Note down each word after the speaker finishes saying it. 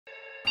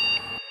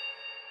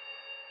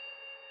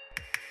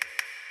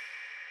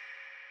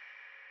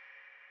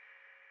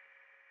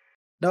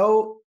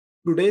Now,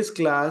 today's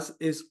class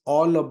is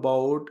all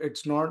about,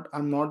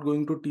 I'm not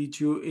going to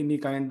teach you any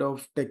kind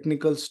of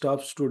technical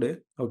stuffs today.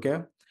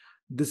 Okay.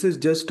 This is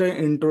just an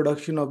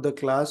introduction of the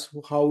class,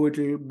 how it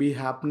will be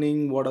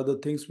happening, what other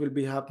things will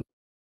be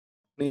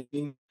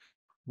happening,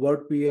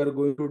 what we are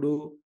going to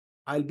do.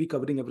 I'll be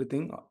covering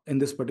everything in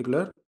this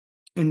particular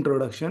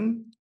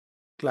introduction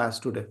class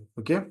today.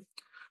 Okay.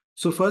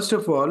 So first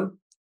of all,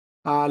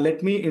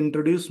 let me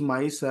introduce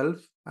myself.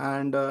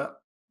 And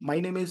my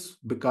name is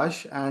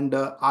Bikash, and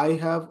I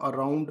have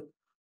around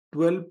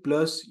 12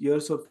 plus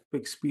years of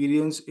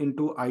experience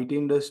into IT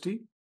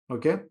industry.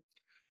 Okay.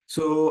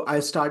 So I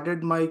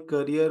started my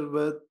career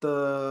with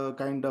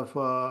kind of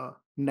a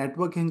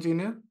network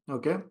engineer.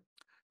 Okay.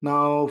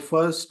 Now,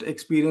 first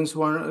experience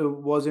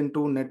was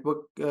into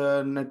network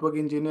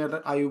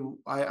engineer. I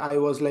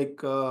was like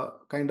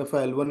kind of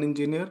a L1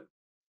 engineer.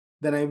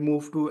 Then I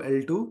moved to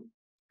L2.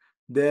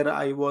 There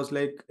I was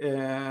like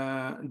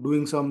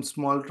doing some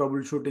small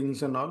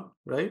troubleshootings and all,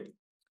 right?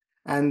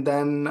 And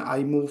then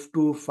I moved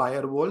to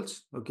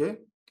firewalls. Okay.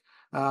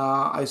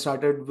 I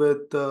started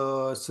with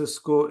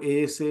Cisco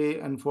ASA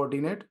and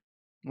Fortinet.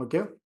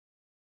 Okay.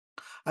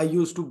 I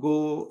used to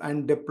go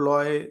and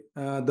deploy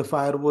the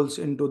firewalls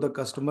into the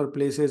customer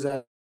places,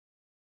 and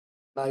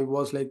I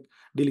was like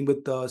dealing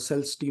with the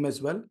sales team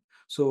as well.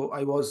 So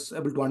I was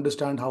able to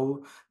understand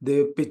how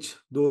they pitch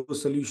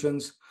those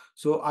solutions.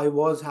 So I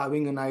was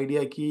having an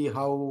idea key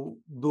how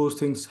those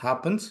things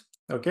happens.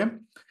 Okay.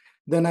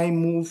 Then I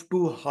moved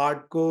to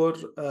hardcore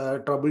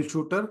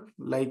troubleshooter.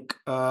 Like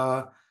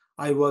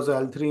I was a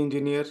L3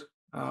 engineer.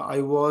 I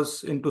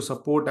was into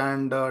support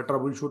and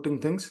troubleshooting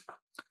things.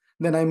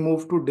 Then I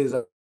moved to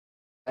design.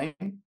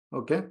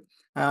 Okay.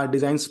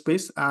 Design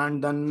space,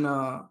 and then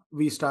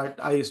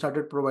I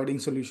started providing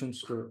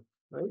solutions to it,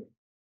 right?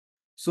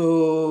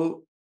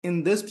 So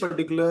in this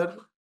particular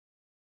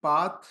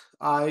path,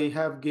 I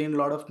have gained a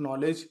lot of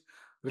knowledge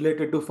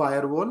related to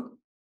firewall.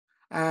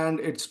 And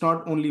it's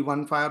not only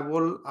one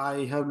firewall.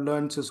 I have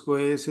learned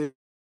Cisco ASA,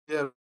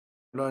 I've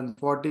learned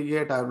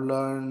FortiGate, I've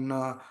learned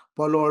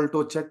Palo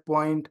Alto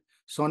checkpoint,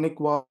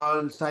 SonicWall,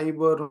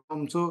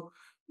 Cyberoam. So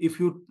if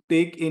you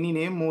take any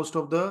name, most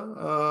of the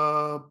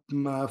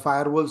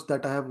firewalls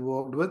that I have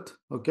worked with,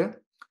 okay.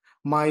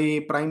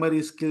 My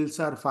primary skills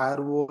are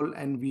firewall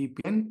and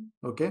VPN,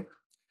 okay.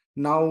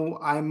 Now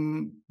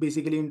I'm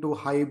basically into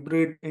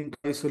hybrid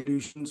enterprise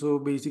solutions. So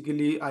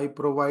basically I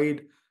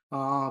provide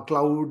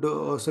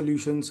cloud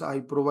solutions. I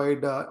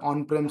provide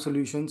on-prem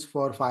solutions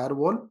for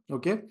firewall.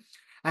 Okay.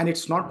 And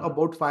it's not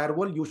about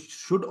firewall. You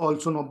should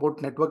also know about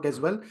network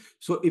as well.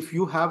 So if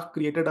you have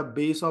created a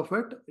base of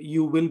it,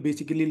 you will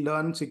basically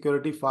learn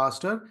security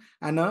faster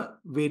and a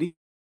very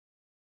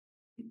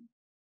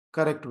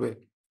correct way.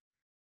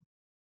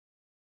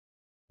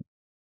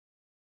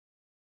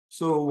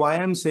 So why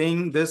I'm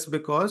saying this,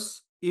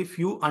 because if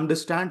you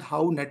understand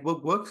how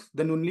network works,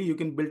 then only you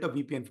can build a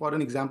VPN. For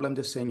an example, I'm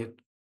just saying it,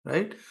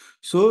 right?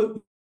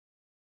 So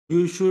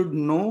you should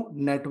know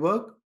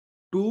network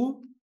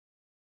to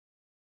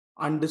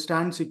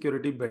understand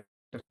security better,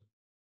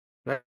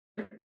 right?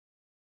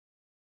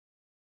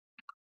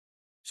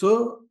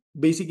 So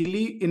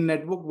basically in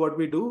network, what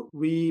we do,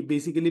 we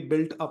basically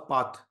build a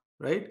path,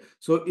 right?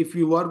 So if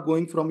you are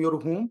going from your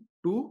home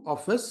to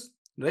office,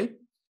 right?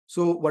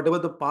 So whatever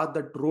the path,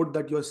 that road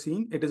that you're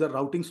seeing, it is a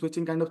routing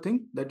switching kind of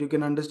thing that you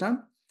can understand.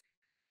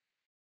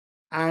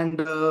 And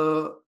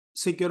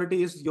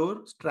security is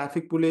your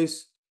traffic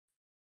police,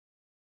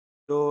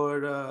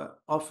 your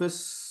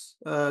office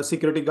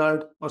security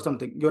guard or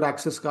something, your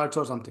access cards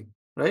or something,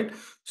 right?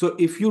 So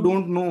if you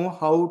don't know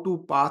how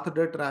to path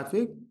the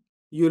traffic,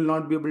 you will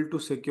not be able to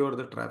secure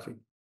the traffic,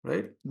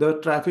 right?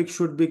 The traffic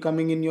should be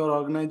coming in your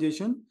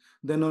organization,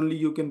 then only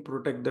you can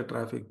protect the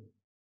traffic,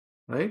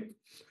 right?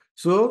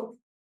 So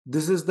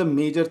this is the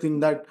major thing,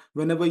 that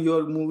whenever you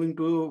are moving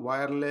to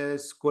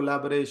wireless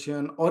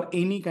collaboration or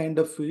any kind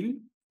of field,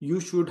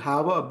 you should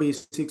have a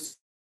basics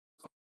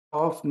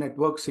of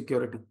network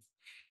security.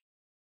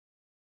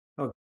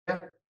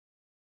 Okay.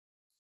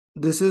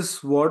 This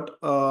is what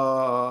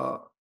I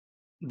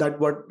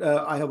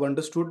have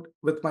understood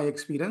with my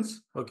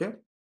experience. Okay.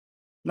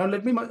 Now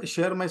let me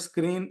share my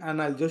screen,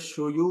 and I'll just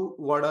show you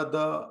what are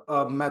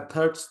the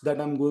methods that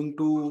I'm going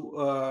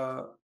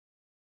to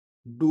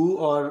do,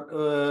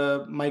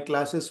 or my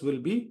classes will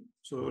be.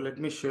 So let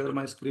me share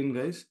my screen,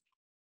 guys.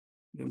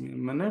 Give me a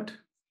minute.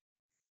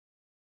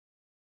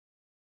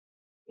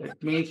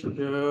 Let me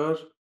share.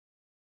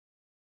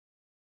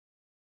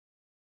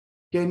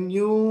 Can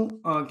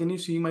you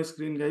see my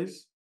screen,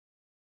 guys?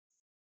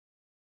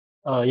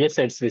 Yes,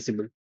 it's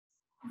visible.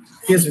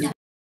 Yes.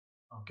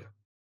 Okay.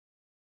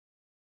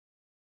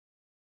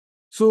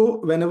 So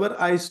whenever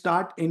I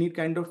start any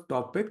kind of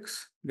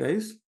topics,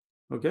 guys,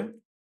 okay,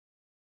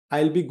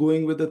 I'll be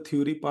going with the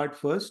theory part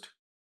first.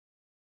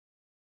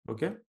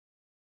 Okay.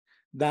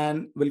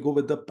 Then we'll go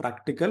with the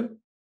practical,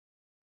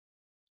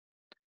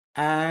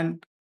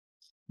 and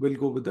we'll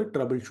go with the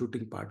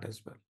troubleshooting part as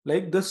well.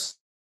 Like this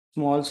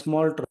small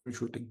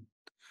troubleshooting.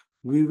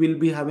 We will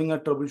be having a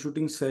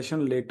troubleshooting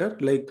session later,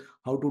 like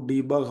how to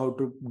debug, how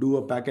to do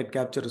a packet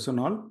captures and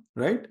all,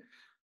 right?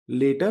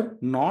 Later,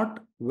 not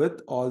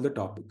with all the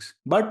topics,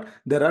 but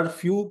there are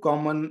few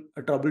common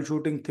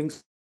troubleshooting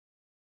things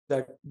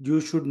that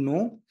you should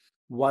know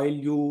while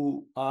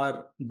you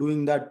are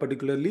doing that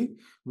particularly,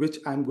 which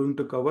I'm going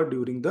to cover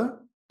during the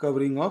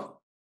covering of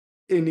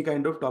any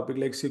kind of topic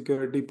like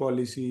security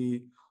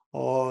policy,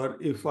 or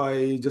if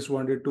I just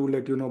wanted to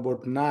let you know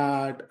about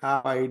NAT,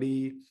 app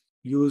ID,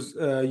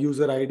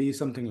 user ID,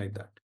 something like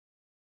that.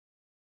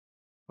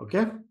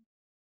 Okay.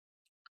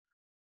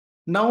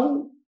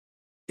 Now,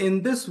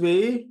 in this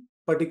way,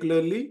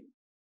 particularly,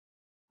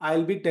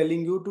 I'll be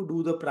telling you to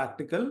do the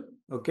practical.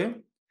 Okay.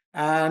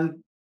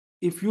 And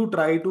if you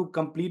try to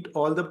complete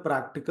all the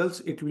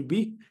practicals, it will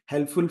be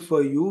helpful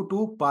for you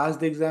to pass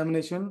the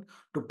examination,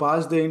 to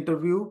pass the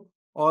interview,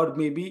 or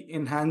maybe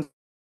enhance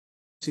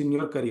in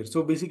your career.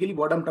 So basically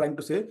what I'm trying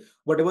to say,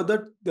 whatever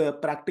the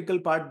practical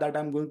part that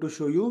I'm going to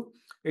show you,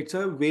 it's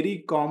a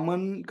very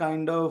common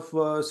kind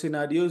of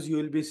scenarios you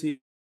will be seeing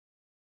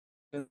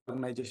in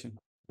organization.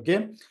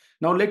 Okay.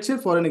 Now let's say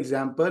for an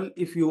example,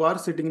 if you are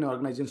sitting in an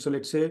organization, so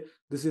let's say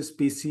this is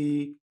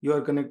PC, you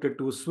are connected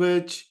to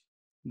switch,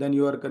 then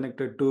you are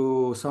connected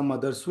to some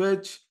other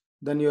switch,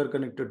 then you are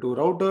connected to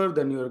router,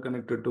 then you are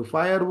connected to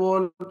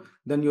firewall,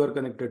 then you are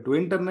connected to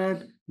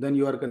internet, then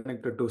you are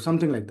connected to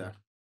something like that.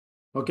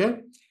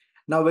 Okay.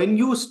 Now, when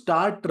you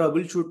start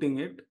troubleshooting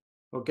it,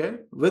 okay,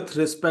 with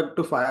respect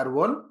to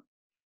firewall,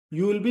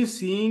 you will be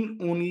seeing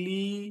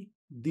only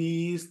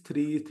these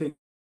three things,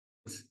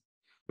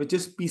 which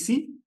is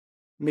PC,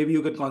 maybe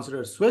you can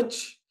consider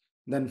switch,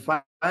 then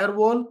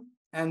firewall,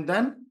 and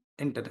then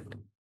internet.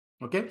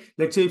 Okay.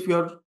 Let's say if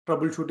you're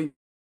troubleshooting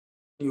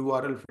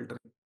URL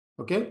filtering,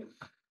 okay,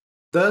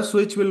 the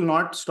switch will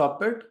not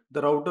stop it,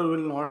 the router will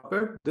not stop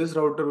it, this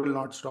router will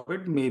not stop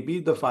it,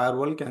 maybe the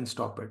firewall can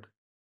stop it.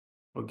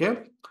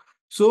 Okay.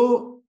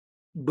 So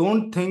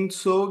don't think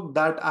so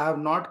that I have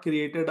not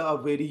created a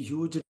very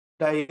huge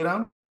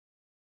diagram.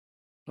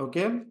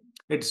 Okay.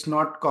 It's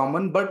not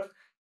common, but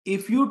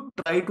if you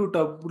try to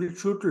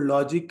troubleshoot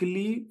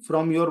logically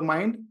from your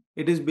mind,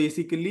 it is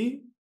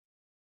basically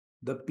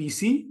the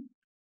PC,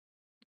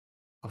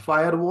 a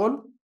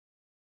firewall,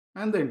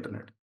 and the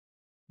internet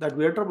that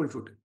we are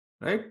troubleshooting,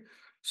 right?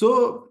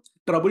 So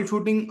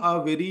troubleshooting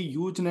a very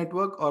huge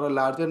network or a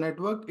larger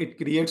network, it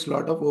creates a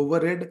lot of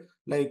overhead,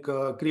 like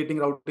creating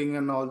routing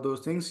and all those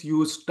things.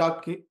 You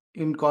stuck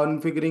in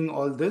configuring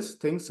all these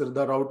things,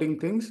 the routing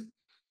things,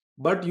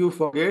 but you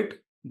forget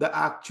the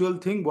actual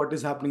thing, what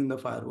is happening in the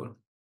firewall.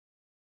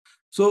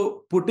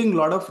 So putting a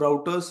lot of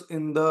routers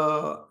in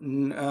the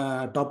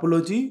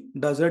topology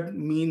doesn't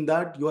mean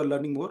that you are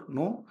learning more.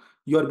 No,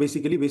 you are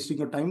basically wasting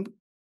your time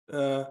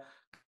uh,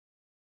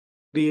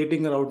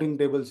 creating routing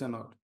tables and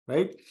all,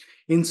 right?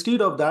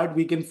 Instead of that,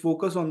 we can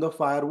focus on the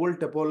firewall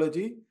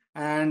topology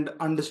and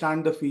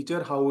understand the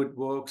feature, how it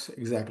works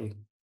exactly.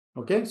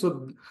 Okay,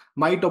 so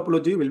my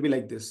topology will be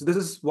like this. This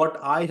is what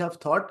I have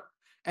thought.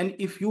 And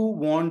if you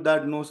want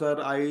that, no, sir,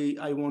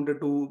 I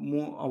wanted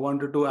to I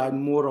wanted to add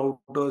more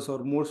routers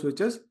or more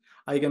switches,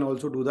 I can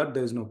also do that.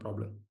 There is no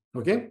problem.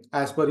 Okay,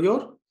 as per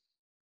your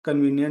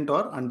convenient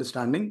or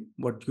understanding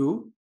what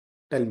you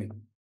tell me.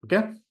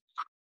 Okay.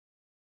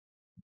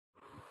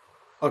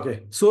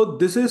 Okay, so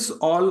this is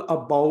all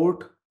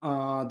about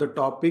the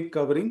topic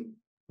covering.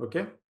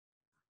 Okay,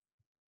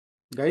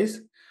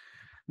 guys.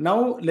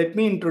 Now let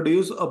me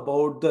introduce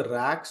about the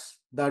racks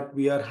that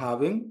we are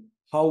having,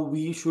 how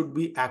we should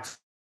be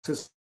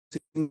accessing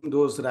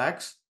those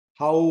racks,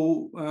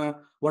 how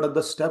what are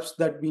the steps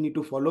that we need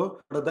to follow,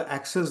 what are the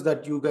access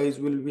that you guys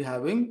will be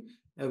having.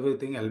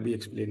 Everything I'll be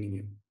explaining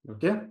you.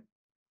 Okay,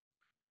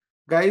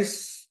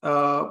 guys,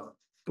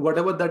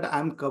 whatever that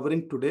I'm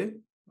covering today,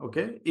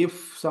 okay,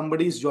 if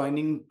somebody is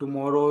joining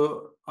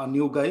tomorrow, a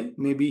new guy,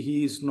 maybe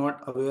he is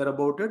not aware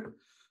about it,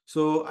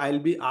 so I'll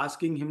be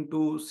asking him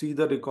to see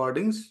the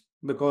recordings,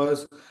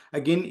 because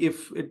again,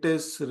 if it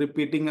is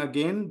repeating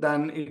again,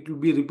 then it will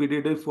be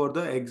repeated for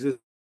the existing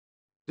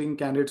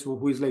candidates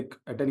who is like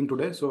attending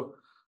today. So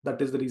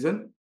that is the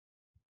reason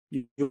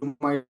you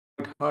might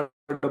heard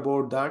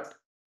about that.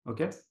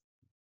 Okay,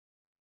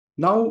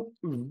 now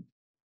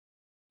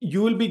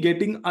you will be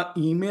getting an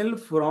email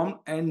from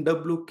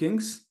NW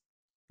Kings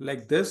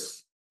like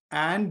this,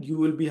 and you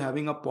will be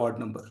having a pod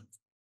number.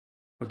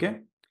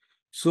 Okay.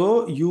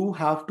 So you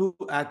have to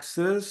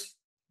access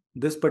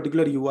this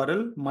particular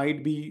URL.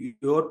 Might be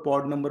your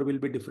pod number will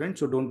be different.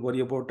 So don't worry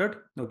about it.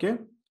 Okay.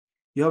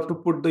 You have to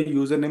put the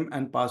username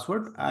and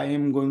password. I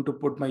am going to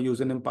put my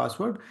username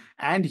password.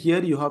 And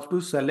here you have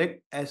to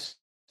select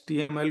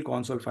HTML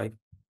console file.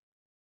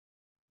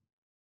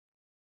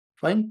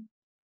 Fine.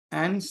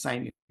 And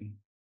sign in.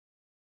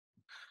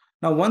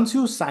 Now, once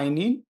you sign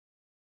in,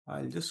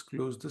 I'll just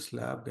close this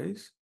lab,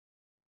 guys.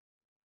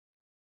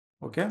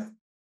 Okay.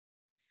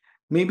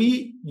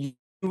 Maybe you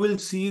will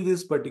see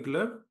this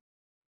particular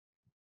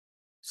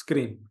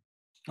screen.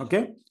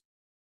 Okay.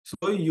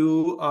 So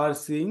you are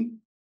seeing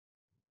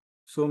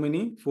so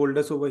many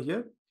folders over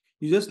here.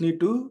 You just need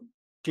to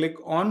click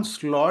on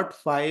slot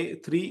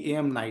 3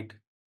 a.m. night.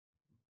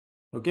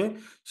 Okay,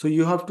 so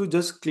you have to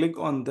just click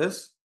on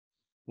this.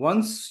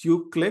 Once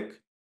you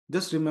click,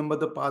 just remember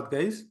the path,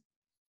 guys.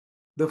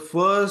 The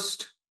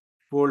first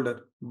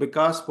folder,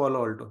 Bikash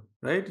Palo Alto,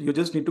 right? You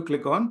just need to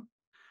click on.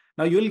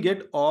 Now you will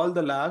get all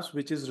the labs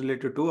which is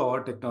related to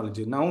our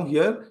technology. Now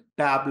here,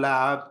 Tab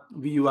Lab,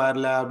 VUR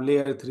Lab,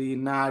 Layer 3,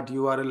 NAT,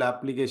 URL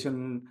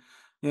application,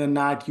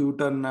 NAT,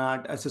 U-turn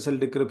NAT, SSL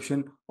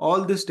decryption,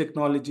 all this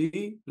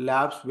technology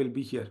labs will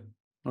be here.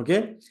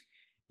 Okay.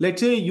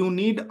 Let's say you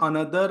need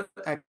another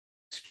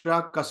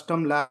extra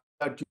custom lab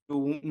that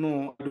you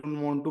know, I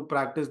don't want to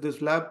practice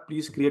this lab.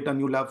 Please create a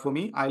new lab for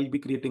me. I'll be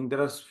creating.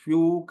 There are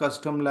few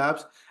custom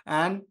labs,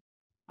 and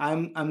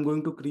I'm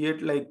going to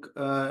create like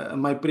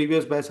my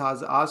previous batch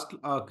has asked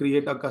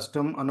create a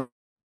custom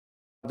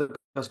another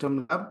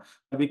custom lab.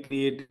 I'll be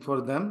creating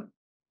for them.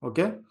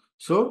 Okay,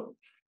 so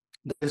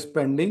that is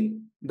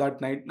pending.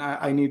 That night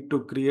I need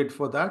to create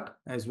for that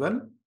as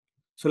well.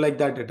 So like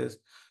that it is.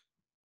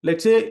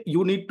 Let's say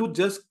you need to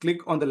just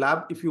click on the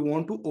lab. If you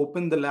want to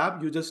open the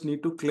lab, you just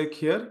need to click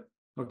here.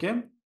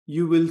 Okay.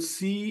 You will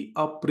see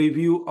a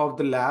preview of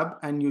the lab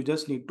and you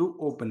just need to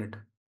open it.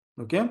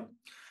 Okay.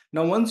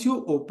 Now, once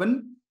you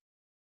open,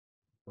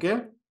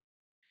 okay,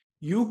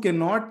 you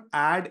cannot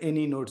add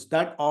any nodes.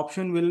 That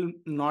option will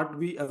not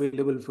be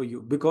available for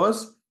you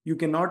because you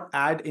cannot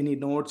add any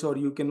nodes or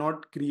you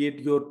cannot create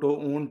your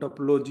own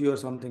topology or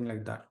something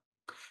like that.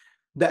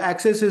 The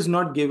access is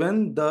not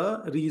given.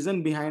 The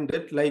reason behind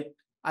it, like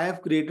I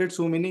have created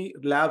so many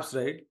labs,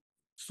 right?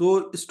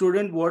 So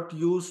student what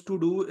used to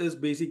do is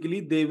basically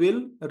they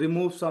will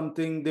remove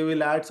something, they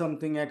will add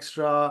something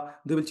extra,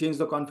 they will change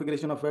the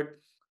configuration of it.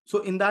 So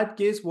in that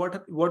case,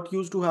 what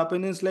used to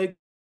happen is like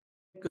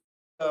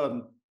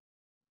um,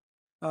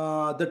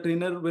 the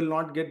trainer will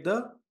not get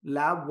the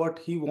lab what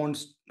he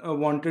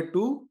wanted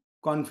to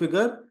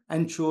configure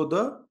and show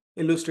the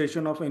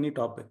illustration of any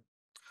topic.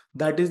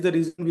 That is the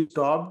reason we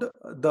stopped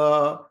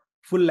the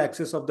full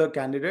access of the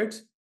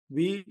candidates.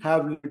 We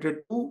have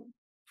limited to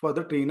for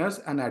the trainers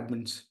and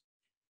admins.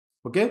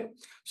 Okay.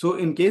 So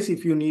in case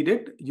if you need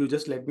it, you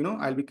just let me know.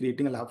 I'll be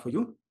creating a lab for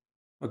you.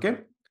 Okay.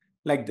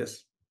 Like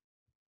this.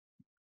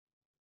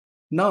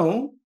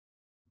 Now,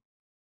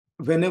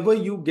 whenever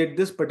you get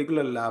this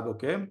particular lab,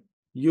 okay,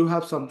 you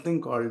have something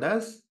called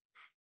as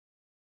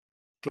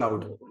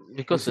cloud.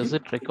 Because is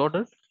it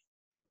recorded?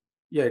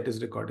 Yeah, it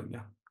is recording.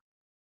 Yeah.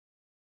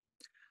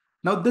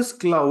 Now this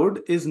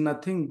cloud is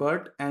nothing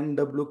but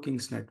NW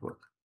Kings network.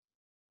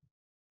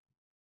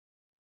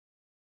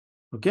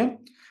 Okay.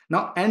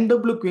 Now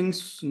NW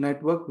Kings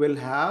network will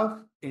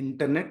have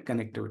internet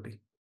connectivity.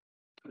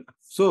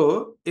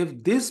 So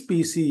if this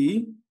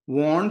PC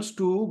wants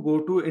to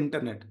go to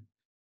internet,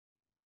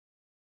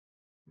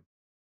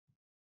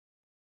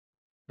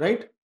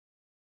 right?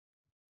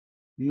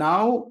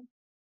 Now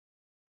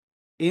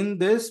in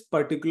this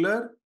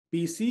particular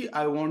PC,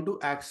 I want to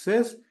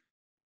access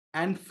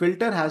and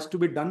filter has to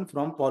be done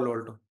from Palo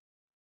Alto.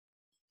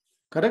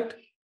 Correct?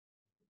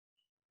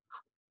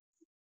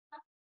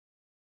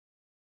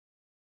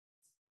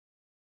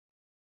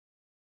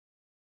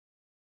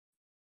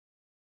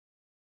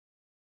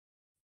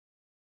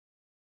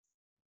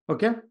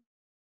 Okay.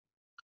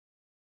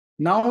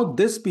 Now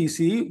this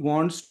PC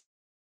wants to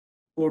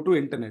go to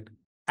internet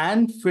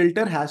and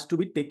filter has to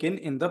be taken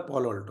in the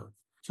Palo Alto.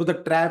 So the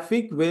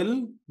traffic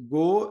will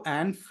go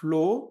and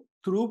flow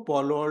through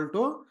Palo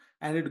Alto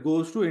and it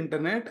goes to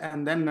internet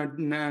and then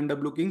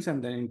NW Kings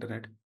and then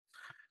internet.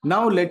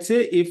 Now, let's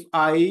say if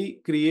I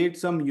create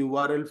some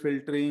URL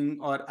filtering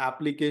or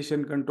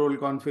application control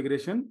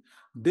configuration,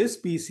 this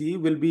PC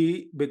will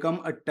become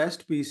a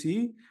test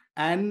PC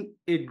and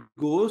it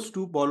goes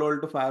to Palo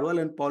Alto Firewall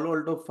and Palo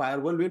Alto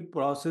Firewall will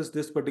process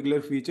this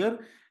particular feature.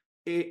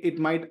 It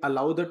might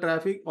allow the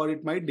traffic or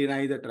it might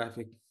deny the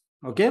traffic.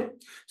 Okay.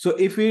 So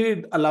if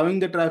it allowing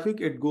the traffic,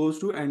 it goes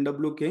to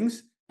NW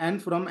Kings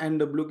and from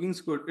NW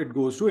Kings, it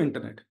goes to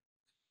internet.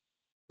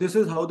 This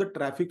is how the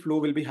traffic flow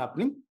will be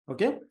happening.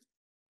 Okay.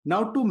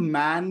 Now to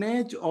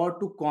manage or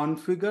to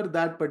configure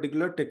that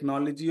particular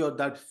technology or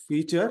that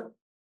feature,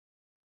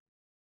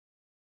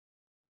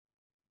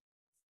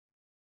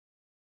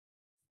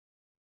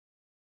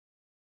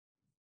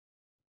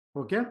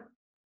 okay.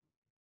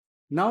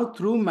 Now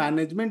through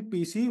management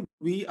PC,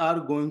 we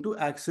are going to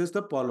access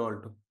the Palo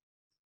Alto,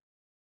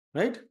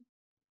 right?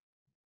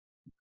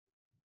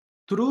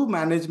 Through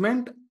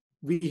management,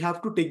 we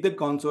have to take the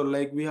console,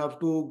 like we have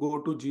to go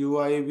to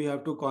GUI, we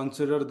have to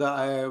consider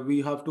we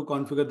have to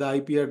configure the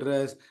IP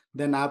address,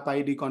 then app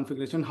ID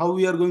configuration. How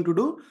we are going to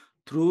do?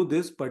 Through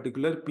this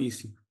particular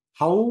PC.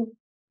 How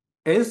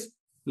is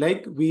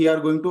like we are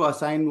going to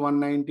assign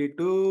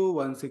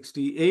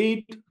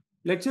 192.168,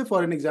 let's say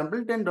for an example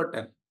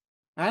 10.10,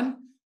 and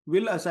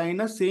we'll assign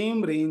a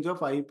same range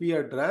of IP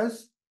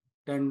address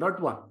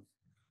 10.1.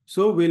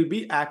 So we'll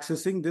be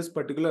accessing this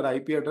particular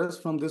IP address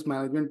from this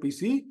management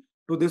PC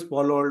to this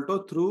Palo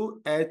Alto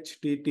through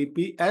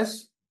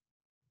HTTPS,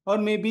 or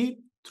maybe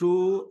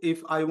through,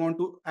 if I want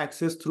to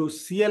access through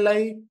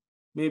CLI,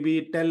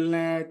 maybe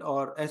telnet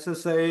or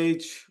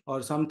SSH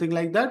or something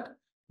like that,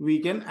 we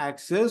can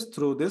access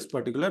through this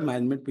particular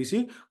management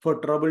PC.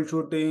 For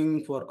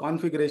troubleshooting, for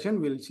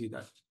configuration, we'll see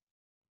that.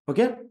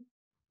 Okay.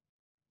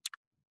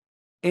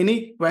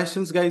 Any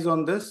questions, guys,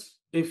 on this?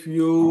 If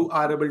you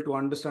are able to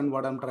understand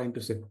what I'm trying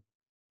to say.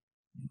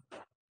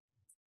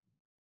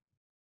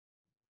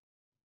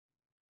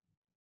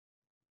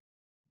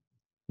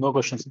 No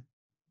questions.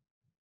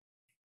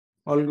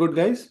 All good,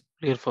 guys?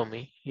 Clear for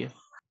me. Yeah.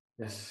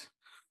 Yes.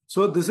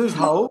 So this is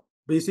how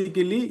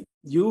basically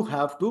you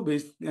have to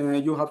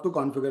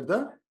configure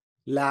the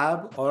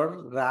lab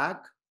or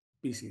rack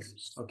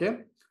PCs. Okay.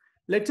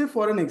 Let's say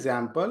for an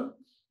example,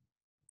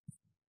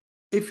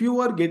 if you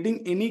are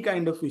getting any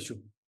kind of issue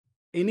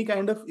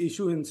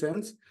in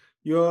sense,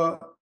 your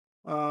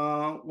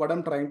what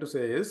I'm trying to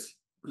say is,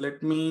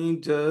 let me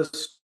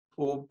just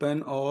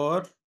open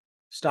or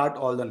start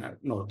all the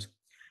nodes.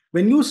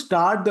 When you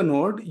start the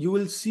node, you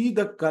will see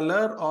the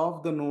color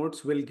of the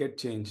nodes will get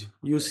changed.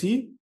 You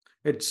see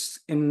it's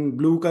in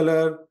blue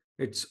color,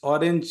 it's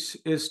orange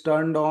is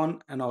turned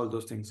on, and all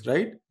those things,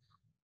 right?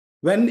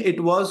 When it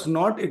was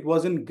not, it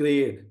was in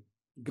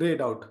grayed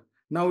out.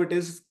 Now it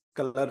is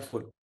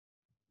colorful.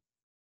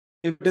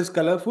 If it is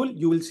colorful,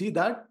 you will see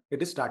that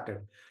it is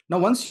started. Now,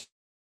 once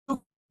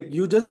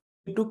you just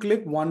need to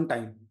click one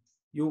time.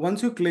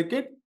 Once you click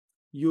it,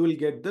 you will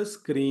get the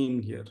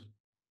screen here.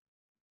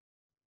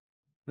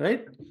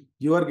 Right?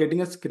 You are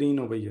getting a screen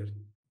over here.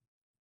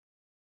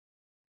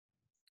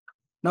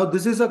 Now,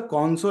 this is a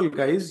console,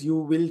 guys. You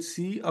will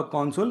see a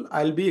console.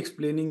 I'll be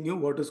explaining you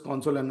what is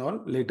console and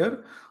all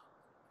later.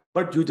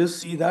 But you just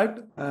see that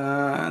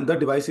the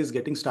device is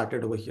getting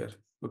started over here.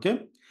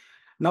 Okay.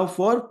 Now,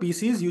 for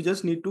PCs, you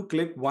just need to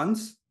click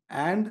once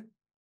and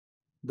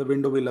the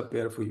window will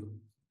appear for you.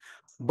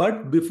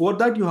 But before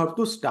that, you have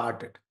to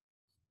start it.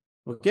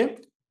 Okay.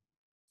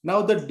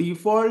 Now, the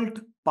default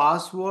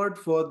password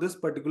for this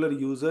particular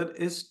user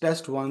is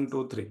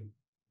test123.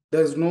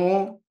 There's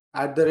no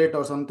 @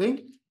 or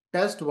something.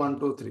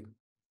 Test123.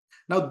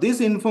 Now,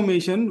 this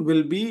information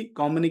will be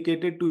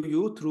communicated to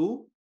you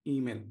through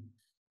email.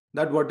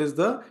 That what is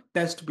the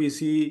test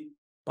PC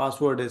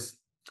password is.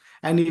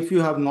 And if you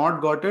have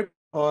not got it,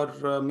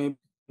 or maybe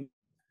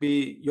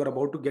you're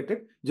about to get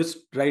it,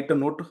 just write a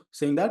note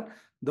saying that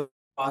the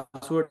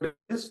password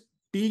is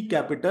T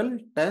capital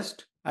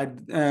test at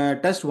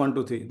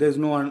test123. There's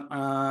no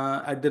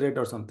 @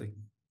 or something.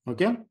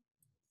 Okay.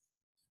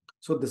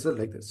 So this is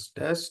like this,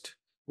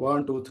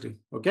 test123.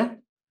 Okay.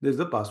 This is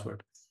the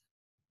password.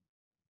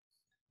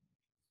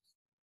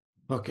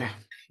 Okay.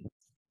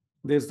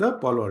 This is the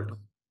Palo Alto.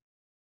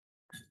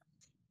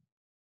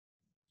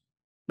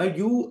 Now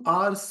you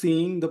are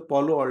seeing the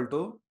Palo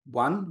Alto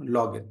 1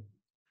 login.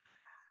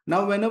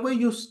 Now, whenever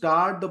you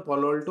start the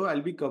Palo Alto,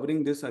 I'll be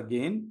covering this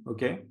again.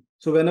 Okay.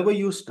 So whenever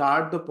you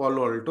start the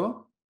Palo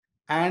Alto,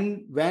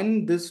 and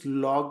when this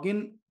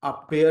login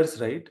appears,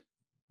 right?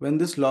 When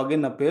this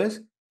login appears,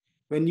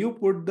 when you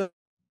put the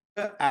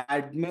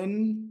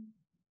admin,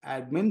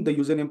 the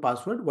username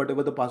password,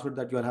 whatever the password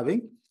that you are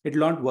having, it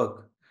will not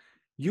work.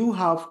 You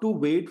have to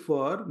wait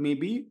for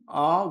maybe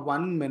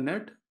 1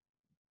 minute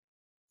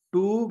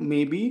to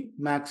maybe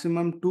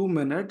maximum 2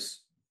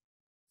 minutes,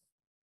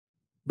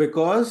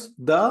 because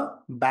the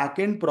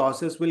backend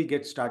process will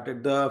get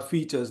started. The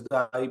features,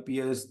 the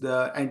IPS,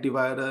 the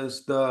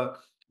antivirus, the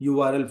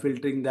URL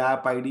filtering, the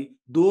app ID,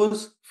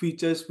 those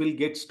features will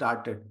get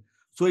started.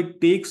 So it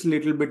takes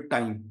little bit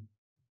time.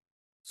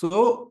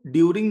 So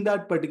during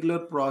that particular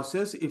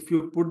process, if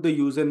you put the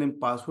username,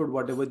 password,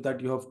 whatever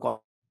that you have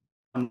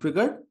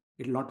configured,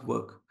 it will not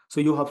work. So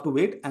you have to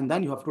wait, and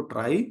then you have to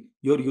try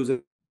your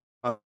username,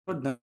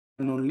 password, then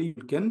only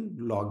you can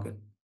log in.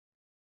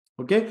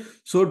 Okay,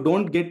 so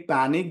don't get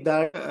panicked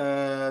that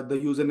the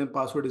username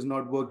password is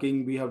not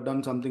working, we have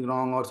done something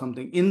wrong or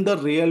something. In the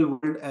real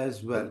world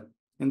as well,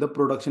 in the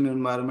production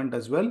environment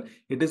as well,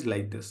 it is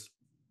like this.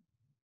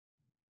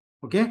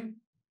 Okay.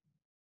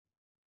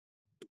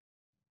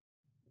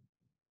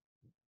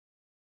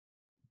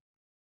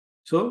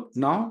 So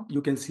now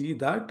you can see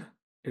that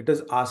it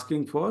is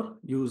asking for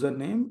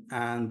username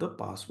and the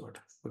password.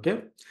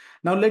 Okay.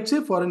 Now let's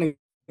say for an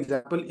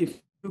example,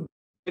 if you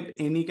get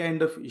any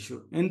kind of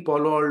issue in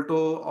Palo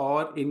Alto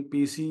or in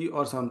PC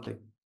or something,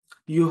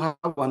 you have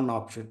one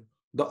option.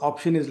 The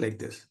option is like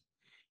this.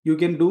 You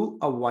can do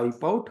a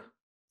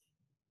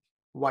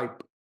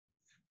wipe,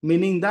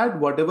 meaning that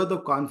whatever the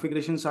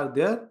configurations are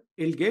there,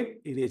 it'll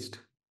get erased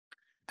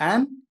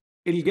and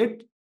it'll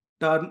get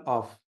turned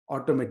off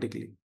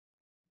automatically.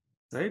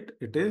 Right?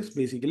 It is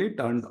basically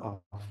turned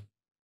off.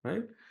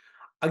 Right?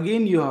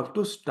 Again, you have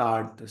to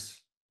start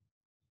this.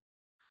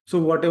 So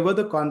whatever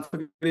the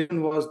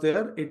configuration was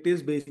there, it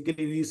is basically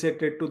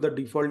resetted to the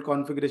default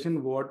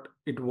configuration what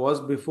it was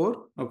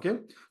before. Okay.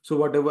 So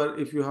whatever,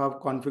 if you have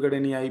configured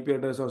any IP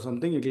address or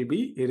something, it will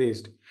be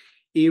erased.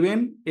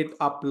 Even it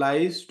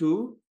applies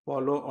to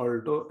Palo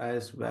Alto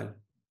as well.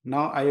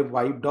 Now I have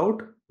wiped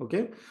out.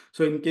 Okay.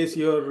 So in case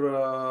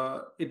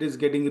your it is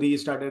getting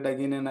restarted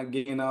again and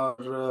again,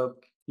 or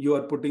you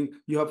have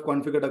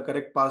configured a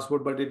correct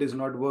password, but it is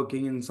not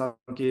working in some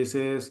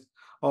cases,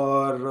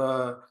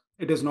 or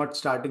it is not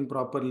starting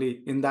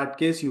properly. In that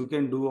case, you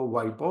can do a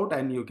wipeout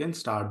and you can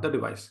start the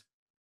device.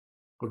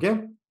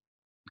 Okay.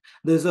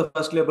 This is the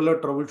first level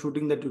of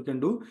troubleshooting that you can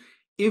do.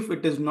 If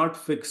it is not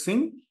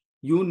fixing,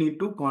 you need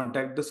to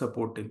contact the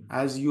support team,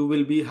 as you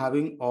will be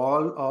having,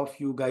 all of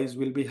you guys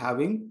will be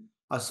having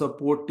a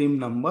support team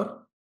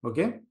number.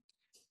 Okay.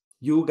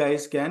 You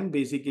guys can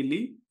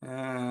basically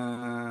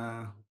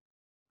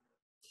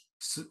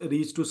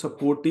reach to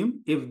support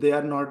team. If they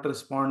are not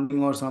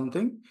responding or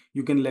something,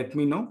 you can let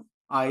me know.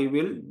 I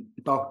will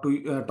talk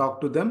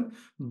to them.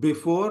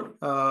 Before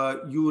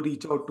you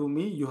reach out to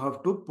me, you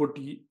have to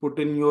put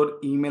in your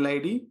email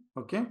ID.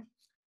 Okay.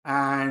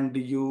 And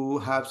you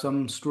have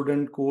some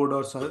student code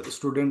or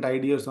student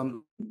ID or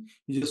something,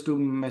 just to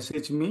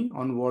message me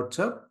on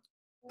WhatsApp.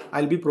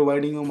 I'll be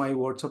providing you my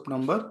WhatsApp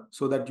number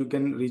so that you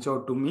can reach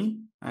out to me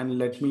and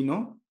let me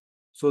know,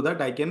 so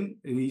that I can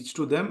reach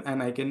to them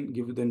and I can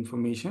give you the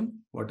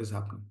information what is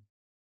happening.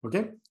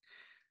 Okay.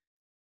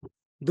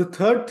 The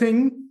third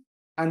thing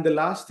and the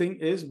last thing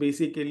is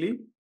basically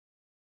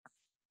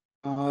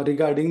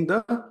regarding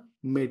the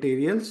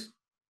materials.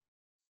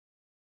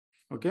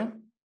 Okay.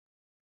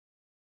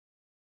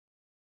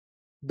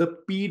 The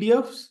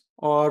PDFs,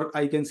 or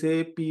I can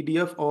say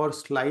PDF or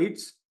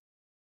slides,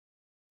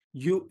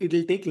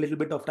 it'll take a little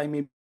bit of time,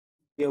 maybe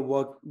a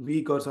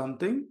week or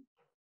something.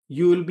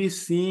 You will be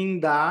seeing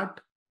that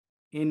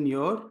in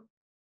your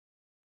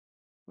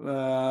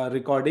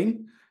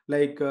recording,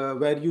 like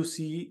where you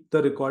see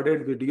the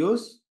recorded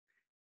videos.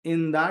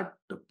 In that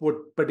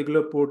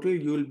particular portal,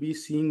 you will be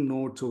seeing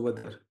notes over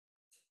there.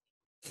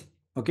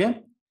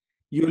 Okay.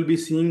 You will be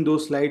seeing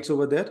those slides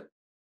over there,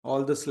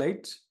 all the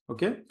slides.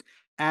 Okay.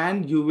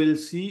 And you will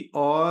see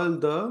all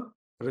the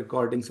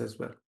recordings as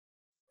well.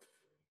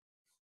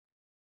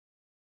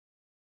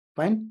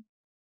 Fine.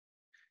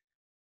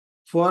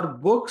 For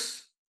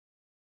books,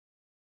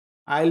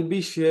 I'll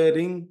be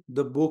sharing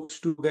the books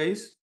to you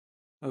guys.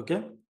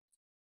 Okay.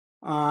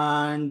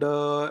 And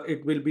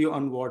it will be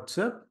on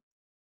WhatsApp.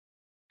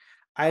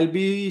 I'll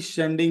be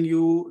sending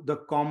you the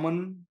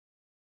common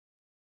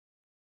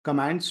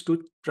commands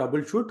to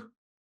troubleshoot,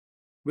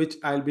 which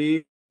I'll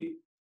be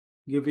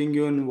giving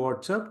you in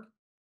WhatsApp.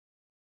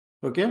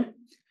 Okay.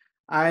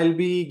 I'll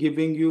be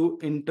giving you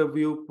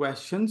interview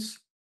questions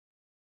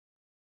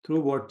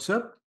through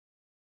WhatsApp.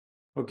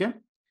 Okay.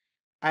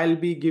 I'll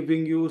be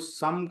giving you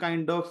some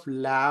kind of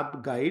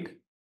lab guide.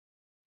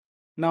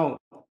 Now,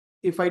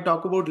 if I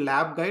talk about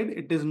lab guide,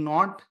 it is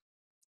not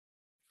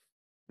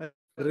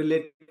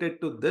related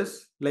to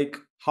this, like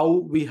how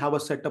we have a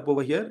setup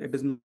over here. It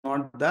is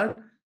not that.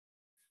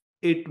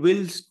 It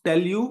will tell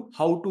you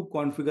how to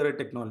configure a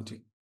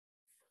technology.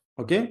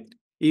 Okay.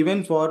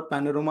 Even for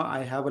Panorama,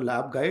 I have a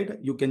lab guide.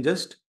 You can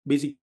just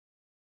basically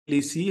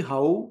see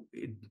how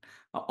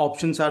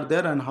options are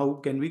there and how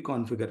can we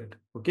configure it.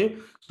 Okay.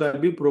 So I'll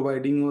be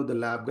providing you the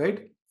lab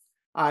guide.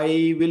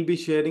 I will be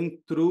sharing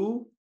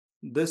through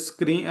this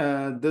screen,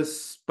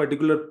 this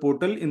particular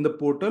portal, in the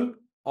portal,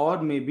 or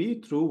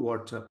maybe through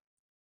WhatsApp.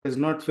 It's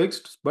not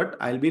fixed, but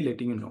I'll be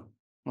letting you know.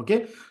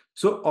 Okay.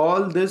 So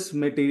all this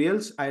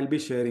materials I'll be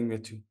sharing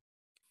with you.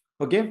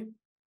 Okay.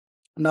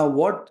 Now,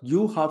 what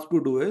you have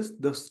to do is,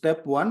 the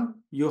step one,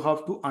 you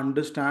have to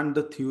understand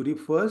the theory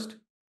first.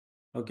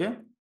 Okay.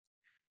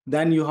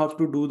 Then you have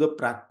to do the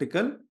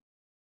practical.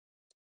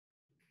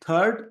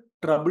 Third,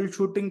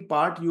 troubleshooting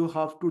part, you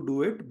have to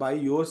do it by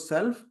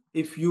yourself.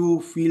 If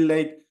you feel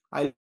like,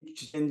 I'll be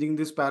changing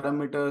these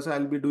parameters,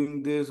 I'll be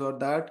doing this or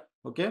that.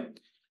 Okay.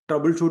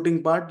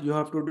 Troubleshooting part you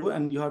have to do,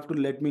 and you have to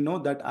let me know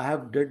that I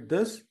have did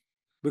this,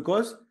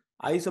 because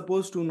I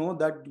supposed to know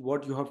that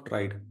what you have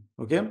tried.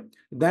 Okay.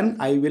 Then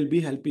I will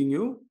be helping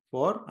you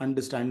for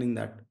understanding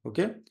that.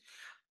 Okay.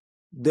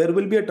 There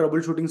will be a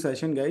troubleshooting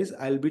session, guys.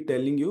 I'll be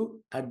telling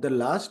you at the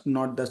last,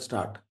 not the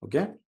start.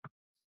 Okay.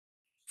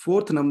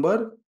 Fourth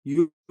number,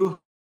 you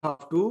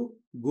have to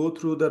go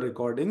through the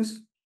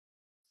recordings.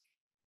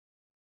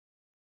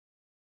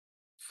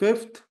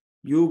 Fifth,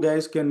 you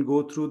guys can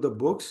go through the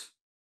books.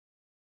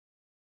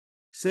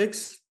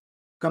 Sixth,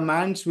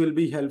 commands will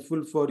be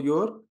helpful for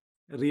your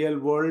real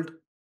world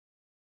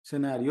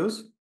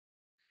scenarios.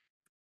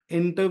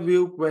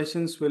 Interview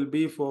questions will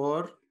be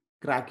for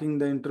cracking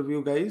the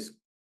interview, guys.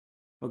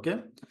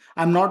 Okay.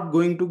 I'm not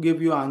going to give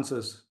you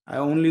answers. I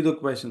only the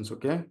questions.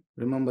 Okay.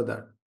 Remember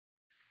that.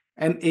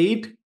 And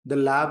 8, the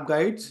lab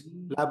guides.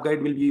 Lab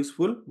guide will be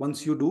useful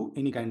once you do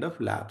any kind of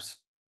labs,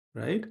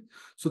 right?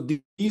 So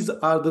these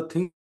are the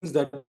things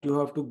that you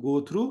have to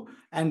go through.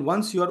 And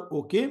once you are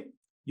okay,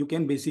 you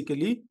can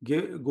basically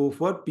go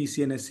for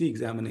PCNSC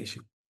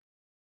examination.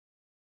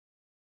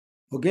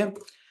 Okay.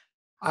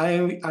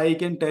 I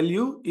can tell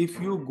you, if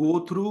you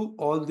go through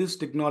all this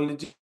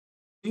technology,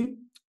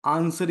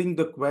 answering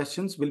the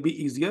questions will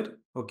be easier.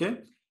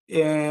 Okay.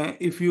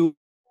 If you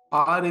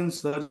are in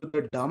search of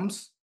the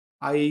dumps,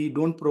 I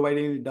don't provide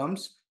any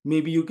dumps.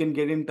 Maybe you can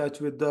get in touch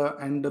with the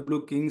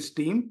NW Kings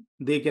team.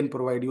 They can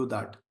provide you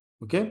that.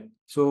 Okay.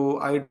 So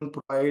I don't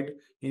provide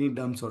any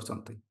dumps or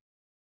something.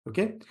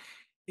 Okay.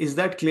 Is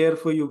that clear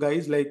for you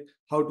guys? Like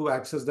how to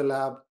access the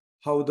lab,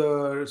 how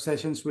the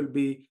sessions will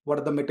be, what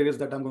are the materials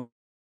that I'm going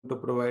to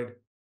provide?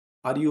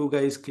 Are you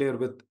guys clear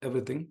with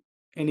everything?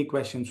 Any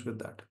questions with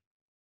that?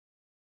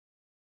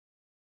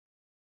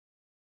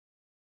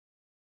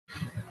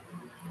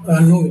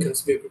 No,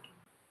 Vikas, we are good.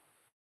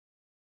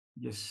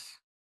 Yes.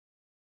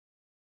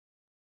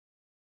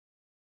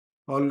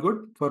 All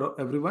good for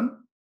everyone?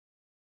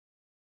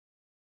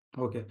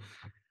 Okay.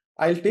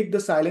 I'll take the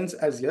silence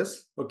as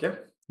yes. Okay.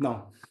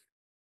 Now,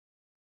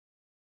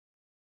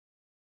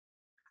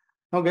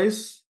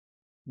 guys,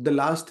 the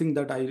last thing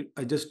that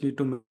I just need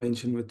to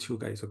mention with you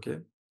guys. Okay.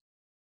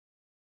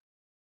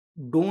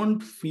 Don't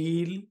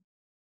feel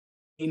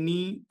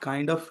any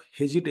kind of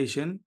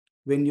hesitation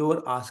when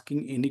you're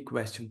asking any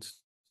questions.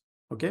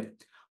 Okay.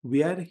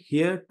 We are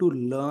here to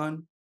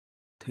learn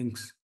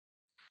things.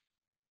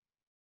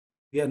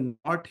 We are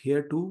not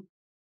here to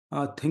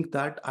think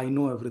that I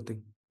know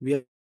everything. We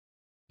are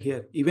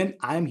here. Even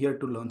I am here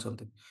to learn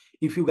something.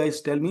 If you guys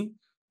tell me,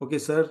 okay,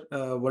 sir,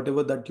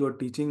 whatever that you are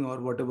teaching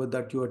or whatever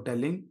that you are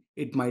telling,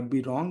 it might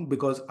be wrong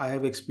because I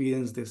have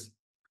experienced this.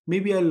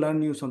 Maybe I'll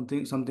learn you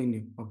something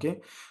new. Okay.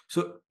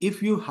 So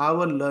if you have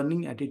a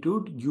learning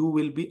attitude, you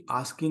will be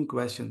asking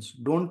questions.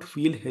 Don't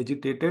feel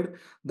hesitated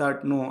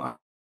that no, I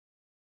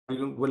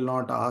will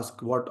not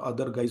ask what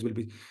other guys will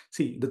be.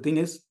 See, the thing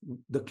is,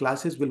 the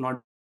classes will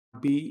not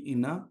be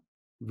in a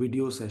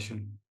video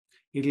session.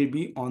 It will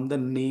be on the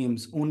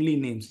names, only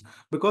names.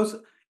 Because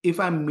if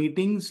I'm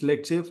meetings,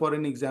 let's say for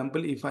an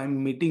example, if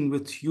I'm meeting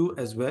with you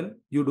as well,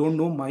 you don't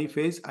know my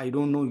face, I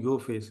don't know your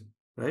face,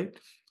 right?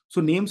 So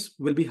names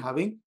will be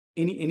having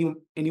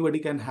anybody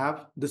can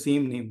have the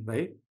same name,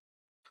 right?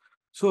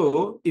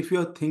 So if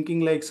you're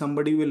thinking like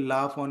somebody will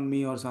laugh on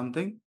me or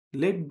something,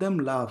 let them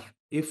laugh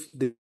if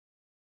they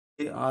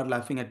are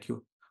laughing at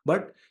you,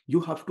 but you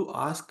have to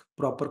ask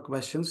proper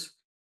questions.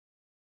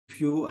 If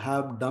you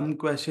have dumb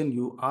question,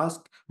 you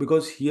ask,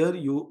 because here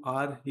you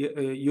are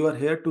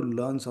here to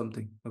learn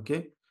something.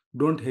 Okay.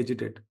 Don't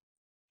hesitate.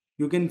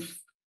 You can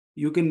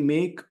you can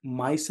make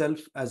myself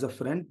as a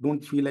friend.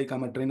 Don't feel like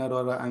I'm a trainer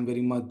or I'm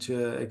very much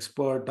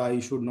expert, I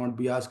should not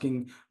be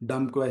asking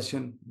dumb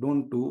question.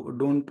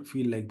 Don't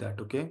feel like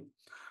that. Okay.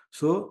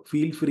 So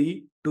feel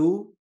free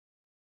to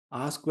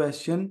ask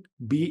question,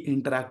 be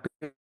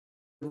interactive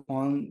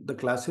on the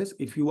classes.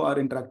 If you are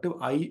interactive,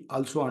 I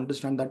also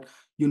understand that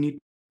you need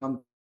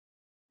something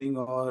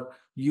or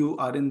you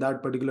are in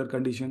that particular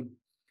condition.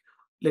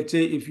 Let's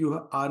say if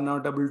you are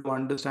not able to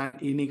understand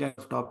any kind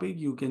of topic,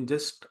 you can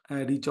just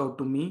reach out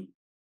to me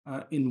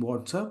in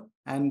WhatsApp,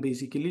 and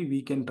basically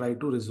we can try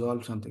to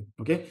resolve something.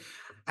 Okay.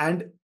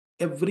 And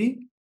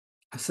every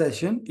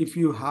session, if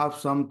you have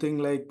something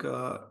like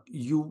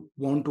you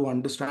want to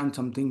understand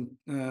something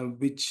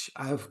which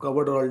I have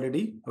covered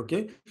already,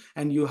 okay,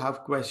 and you have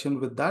question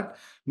with that,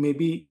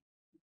 maybe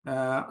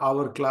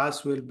our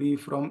class will be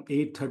from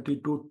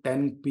 8:30 to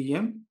 10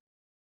 p.m.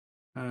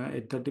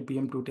 8:30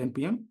 p.m. to 10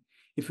 p.m.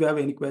 If you have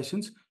any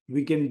questions,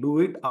 we can do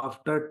it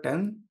after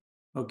 10.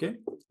 Okay.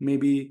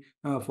 Maybe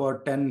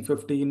for 10,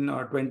 15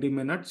 or 20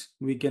 minutes,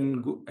 we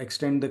can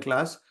extend the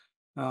class,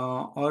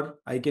 or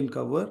I can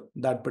cover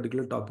that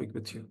particular topic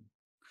with you.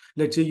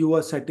 Let's say you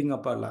are setting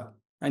up a lab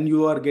and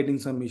you are getting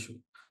some issue.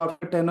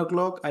 After 10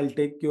 o'clock, I'll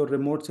take your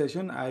remote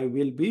session. I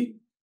will be,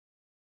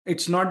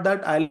 it's not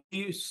that I'll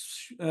be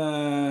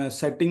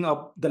setting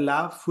up the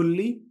lab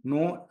fully.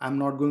 No, I'm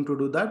not going to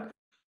do that.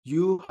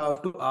 You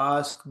have to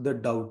ask the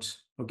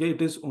doubts. Okay,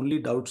 it is only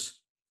doubts.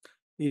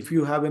 If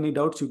you have any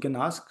doubts, you can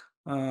ask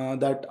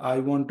that I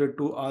wanted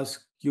to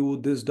ask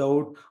you this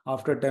doubt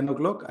after 10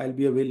 o'clock. I'll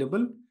be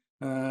available.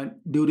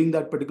 During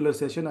that particular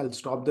session, I'll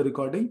stop the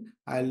recording.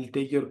 I'll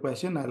take your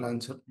question. I'll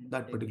answer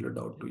that particular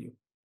doubt to you.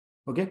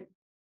 Okay.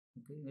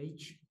 Okay,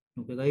 guys.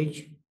 Okay,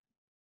 guys.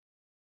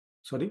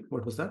 Sorry,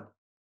 what was that?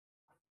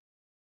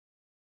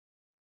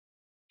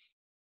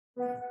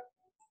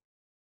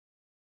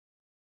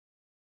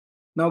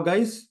 Now,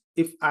 guys,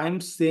 if I'm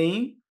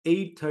saying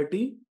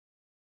 8:30,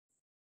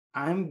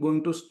 I'm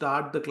going to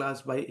start the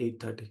class by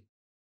 8:30.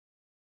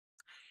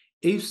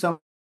 If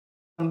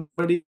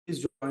somebody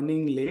is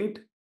joining late,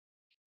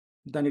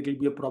 then it will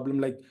be a problem.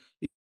 Like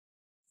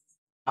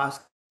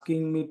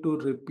asking me to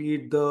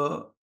repeat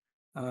the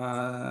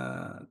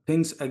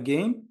things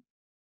again.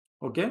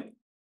 Okay.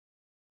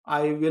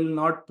 I will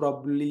not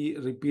probably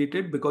repeat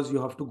it because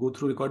you have to go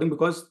through recording,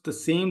 because the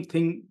same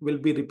thing will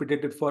be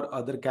repeated for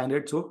other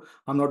candidates. So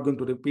I'm not going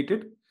to repeat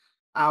it.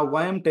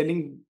 Why I'm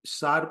telling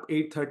sharp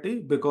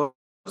 8:30? Because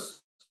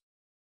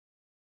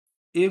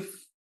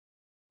if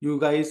you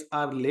guys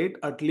are late,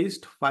 at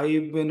least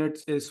 5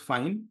 minutes is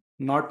fine,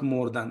 not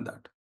more than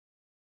that.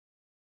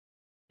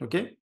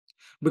 Okay.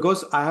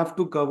 Because I have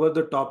to cover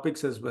the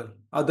topics as well.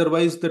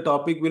 Otherwise, the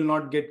topic will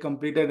not get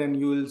completed and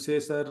you will say,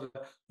 sir,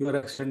 you are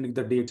extending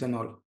the dates and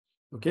all.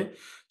 Okay.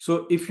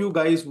 So if you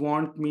guys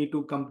want me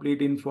to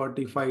complete in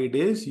 45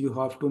 days, you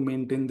have to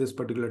maintain this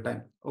particular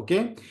time.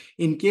 Okay.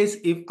 In case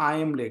if I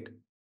am late,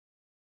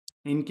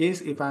 In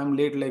case if I'm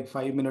late like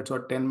 5 minutes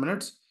or 10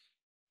 minutes,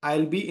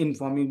 I'll be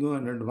informing you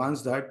in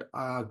advance that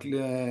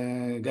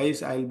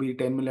guys, I'll be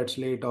 10 minutes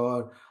late,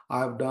 or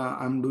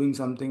I'm doing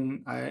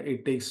something.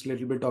 It takes a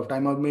little bit of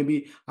time, or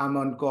maybe I'm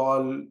on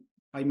call.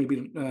 I may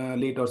be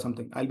late or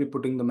something. I'll be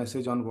putting the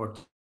message on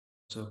WhatsApp.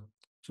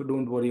 So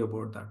don't worry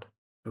about that.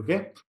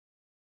 Okay.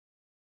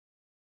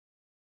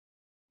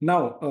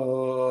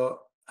 Now,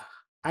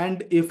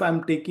 and if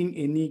I'm taking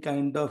any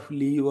kind of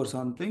leave or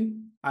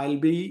something, I'll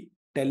be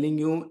telling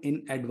you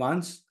in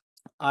advance.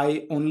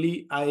 I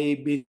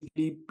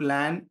basically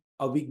plan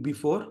a week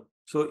before.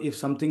 So if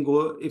something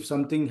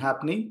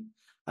happening,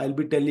 I'll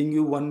be telling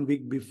you 1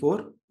 week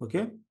before.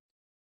 Okay.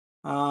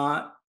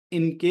 Uh,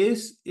 in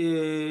case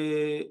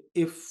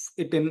if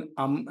it in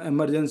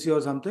emergency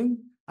or something,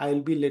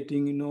 I'll be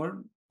letting you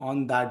know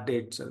on that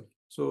date itself.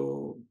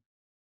 So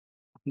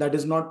that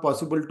is not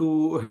possible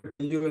to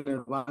tell you in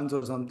advance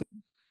or something,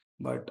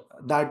 but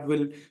that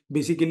will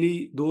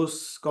basically,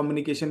 those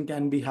communication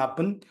can be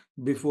happen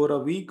before a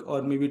week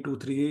or maybe 2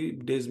 3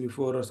 days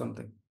before or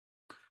something,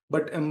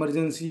 but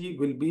emergency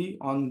will be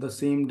on the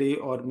same day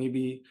or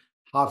maybe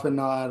half an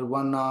hour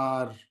 1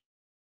 hour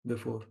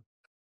before.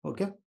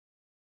 Okay,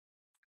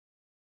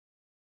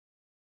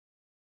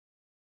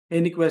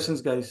 any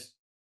questions guys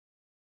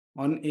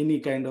on any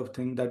kind of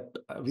thing that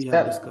we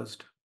have Sir,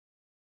 discussed?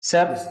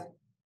 Yes,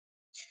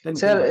 sir,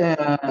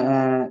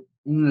 tell me.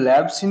 in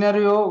lab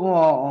scenario,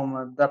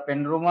 the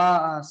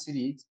Panorama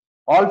series,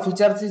 all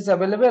features is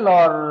available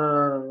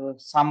or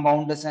some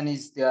foundation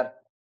is there?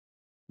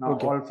 No,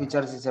 Okay, all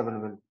features is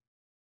available.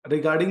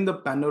 regarding the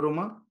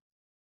panorama,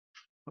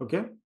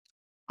 okay,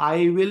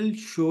 I will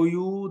show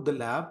you the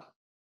lab,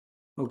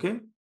 okay,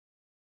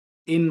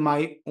 in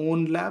my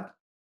own lab,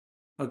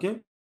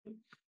 okay.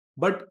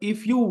 But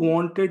if you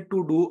wanted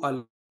to do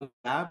a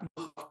lab,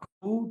 you have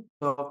to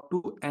talk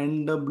to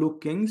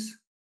NW Kings.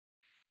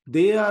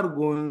 They are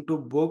going to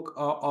book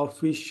a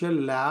official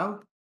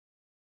lab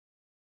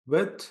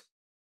with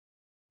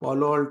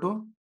Palo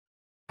Alto.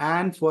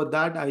 And for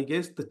that, I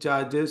guess the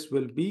charges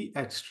will be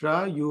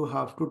extra. You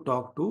have to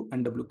talk to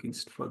NW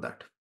Kings for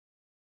that.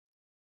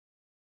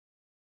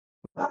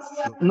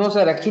 No,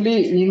 sir.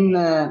 Actually, in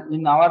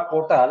our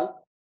portal,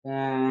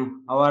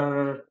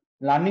 our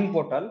learning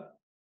portal,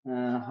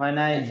 when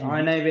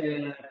I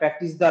will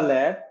practice the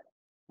lab,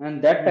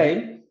 and that Mhm.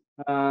 time,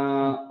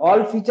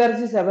 all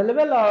features is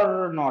available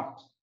or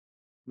not?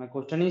 My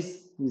question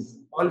is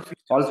All all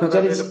features are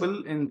feature is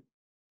available in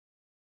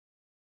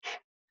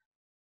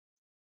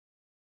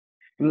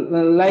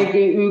like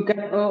you can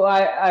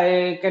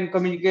I can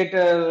communicate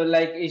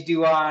like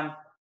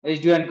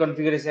SD1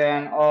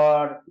 configuration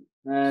or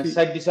see,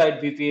 side to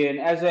side VPN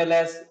as well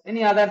as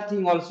any other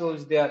thing also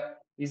is there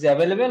is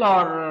available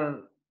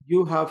or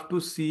you have to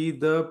see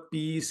the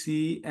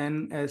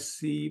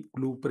PCNSC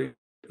blueprint.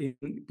 In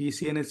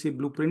PCNSC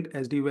blueprint,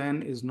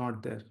 SD-WAN is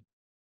not there.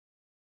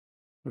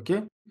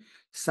 Okay,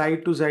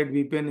 side to side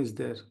VPN is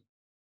there,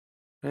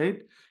 right?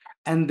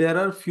 And there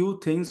are few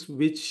things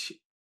which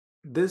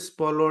this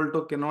Palo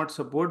Alto cannot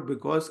support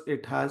because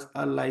it has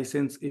a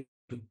license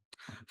issue.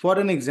 For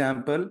an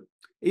example,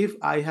 if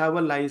I have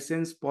a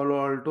license Palo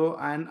Alto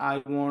and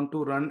I want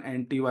to run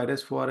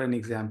antivirus, for an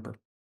example,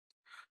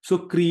 so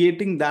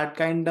creating that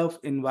kind of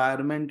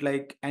environment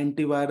like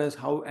antivirus,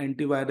 how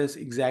antivirus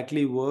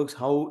exactly works,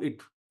 how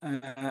it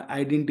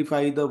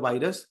identify the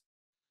virus,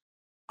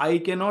 I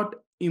cannot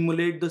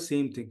emulate the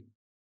same thing.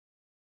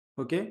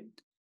 Okay,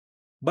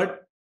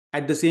 but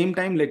at the same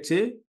time, let's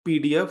say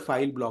PDF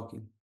file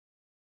blocking,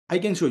 I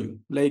can show you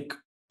like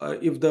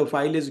if the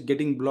file is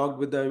getting blocked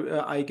with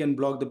the I can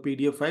block the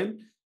PDF file.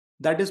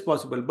 That is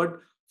possible, but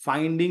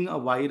finding a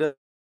virus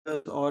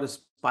or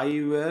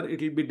spyware,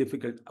 it will be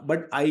difficult.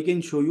 But I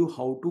can show you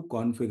how to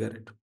configure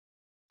it,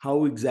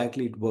 how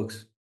exactly it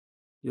works.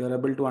 You are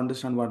able to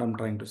understand what I'm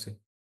trying to say,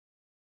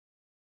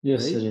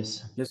 yes sir, right? yes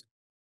sir. Yes,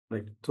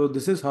 right. So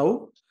this is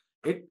how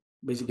it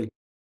basically,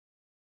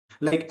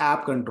 like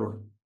app control.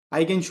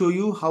 I can show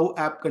you how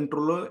app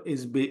controller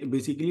is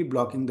basically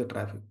blocking the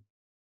traffic.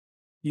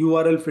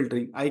 URL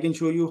filtering. I can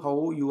show you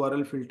how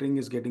URL filtering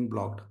is getting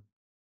blocked.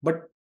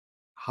 But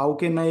how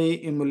can I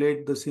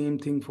emulate the same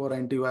thing for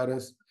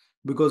antivirus?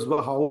 Because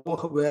how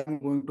where I'm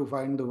going to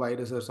find the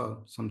viruses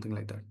or something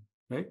like that,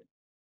 right?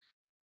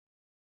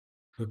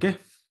 Okay.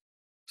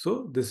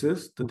 So this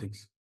is the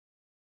things.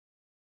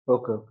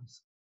 Okay, okay.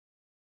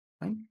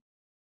 Fine.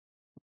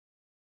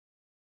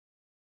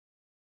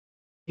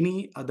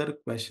 Any other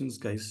questions,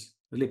 guys,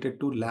 related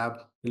to lab,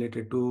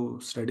 related to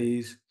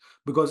studies?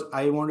 Because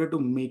I wanted to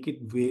make it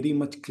very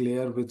much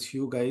clear with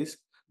you guys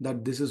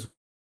that this is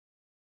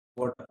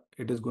what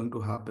it is going to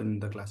happen in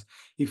the class.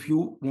 If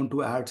you want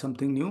to add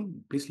something new,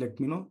 please let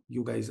me know.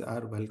 You guys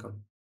are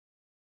welcome.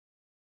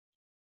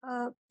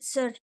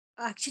 Sir,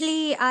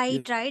 actually, I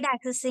Yes. tried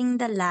accessing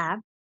the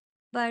lab,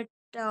 but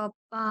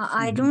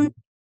I Mhm. don't.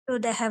 So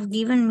they have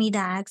given me the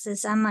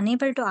access. I'm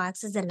unable to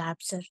access the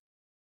lab, sir.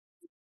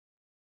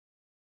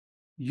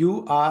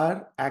 You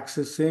are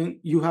accessing,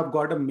 you have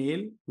got a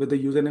mail with the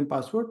username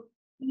password.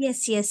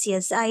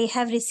 Yes. I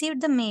have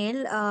received the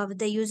mail with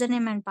the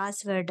username and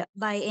password.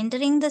 By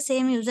entering the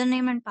same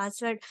username and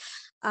password,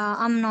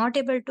 I'm not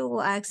able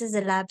to access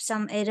the lab.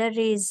 Some error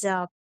is,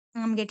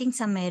 I'm getting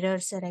some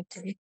errors, sir,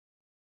 actually.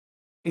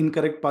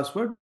 Incorrect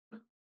password.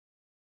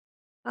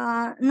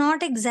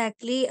 Not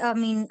exactly. I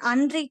mean,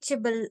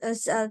 unreachable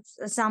is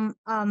some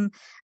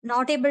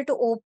not able to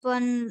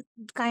open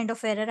kind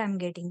of error I'm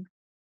getting.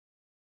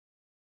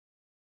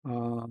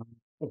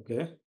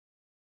 Okay.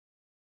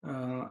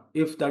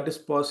 If that is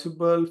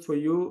possible for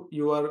you,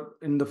 you are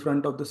in the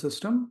front of the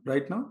system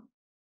right now.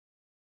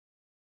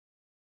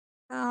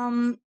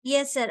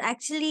 Yes, sir.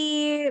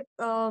 Actually,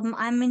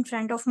 I'm in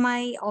front of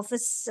my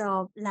office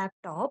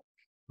laptop.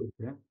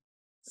 Okay.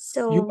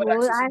 You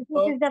are So accessing as it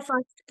the. is the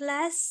first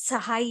class,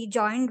 I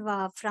joined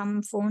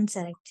from phone,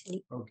 sir.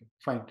 Actually, Okay,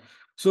 fine.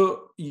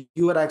 So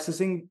you are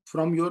accessing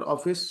from your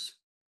office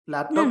no,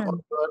 laptop no, or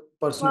no. your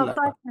personal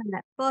laptop?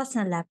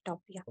 Personal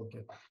laptop. Yeah,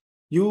 Okay.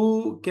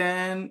 You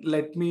can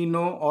let me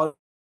know, or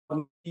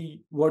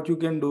what you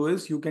can do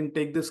is you can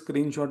take the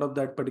screenshot of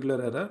that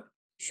particular error.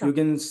 sure. You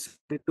can send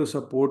it to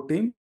support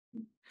team.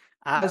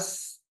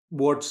 As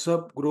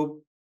WhatsApp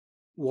group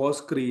was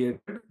created,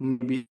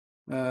 maybe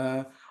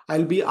uh,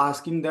 I'll be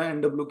asking the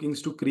NW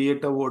Kings to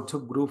create a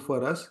WhatsApp group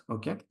for us.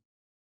 Okay.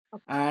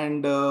 Okay.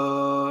 And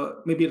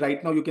maybe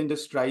right now you can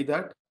just try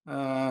that,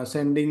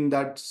 sending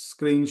that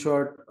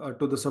screenshot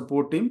to the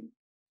support team.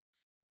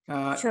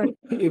 Sure,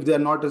 If they're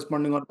not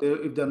responding, or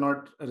if they're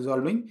not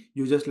resolving,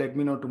 you just let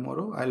me know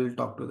tomorrow. I'll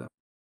talk to them.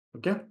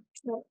 Okay.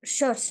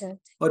 sure, sir.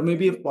 Or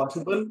maybe if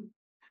possible,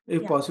 Yeah,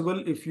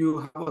 if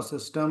you have a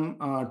system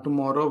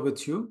tomorrow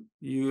with you,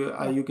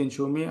 yeah. you can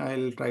show me.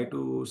 I'll try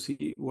to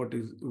see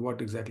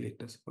what exactly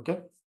it is. Okay.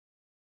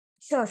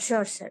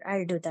 Sure, sir.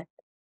 I'll do that.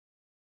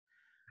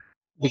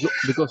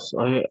 Because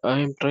I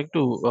am trying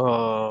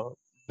to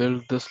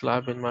build this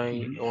lab in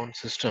my own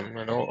system.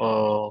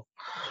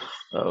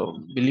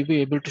 Will you be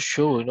able to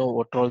show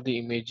what all the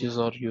images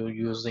are you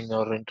using,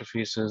 or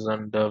interfaces,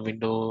 and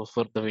window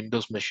for the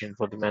Windows machine,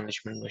 for the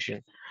management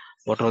machine?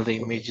 What all the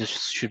images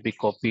should be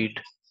copied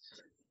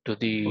to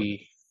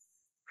the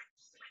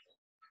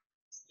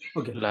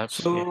Okay. labs?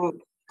 Yeah. So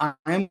I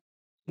am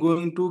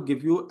going to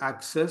give you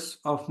access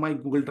of my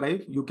Google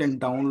Drive. You can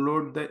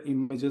download the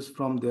images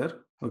from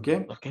there.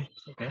 Okay. Okay.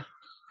 Okay.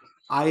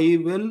 I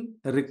will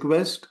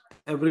request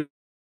everyone,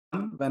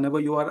 whenever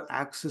you are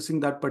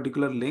accessing that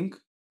particular link.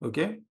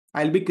 Okay.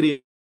 I'll be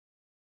creating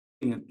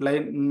it.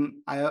 Like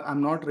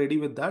I'm not ready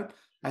with that.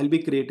 I'll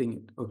be creating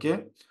it.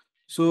 Okay.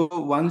 So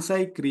once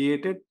I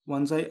create it,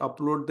 once I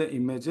upload the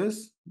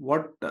images,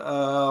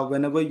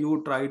 whenever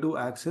you try to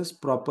access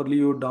properly,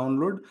 you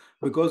download,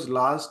 because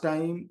last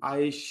time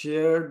I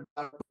shared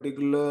that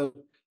particular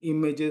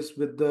images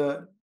with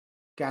the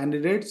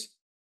candidates,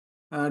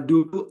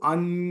 due to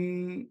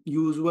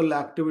unusual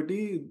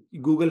activity,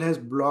 Google has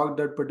blocked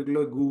that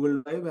particular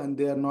Google Drive and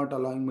they are not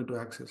allowing me to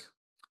access.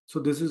 So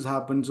this has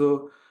happened.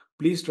 So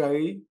please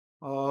try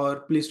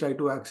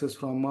to access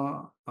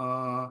from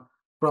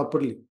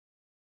properly.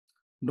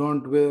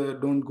 Don't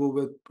go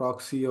with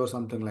proxy or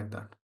something like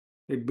that.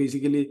 It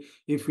basically,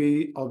 if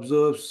we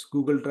observes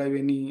Google Drive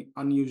any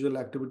unusual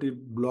activity,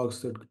 it blocks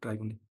that drive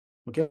only.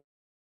 Okay.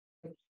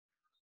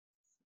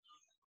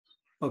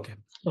 Okay.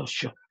 Oh,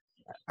 sure.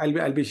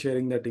 I'll be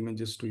sharing that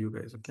images to you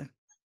guys. Okay.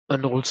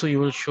 And also you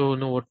will show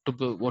what to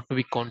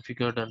be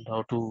configured and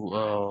how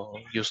to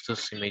use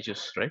this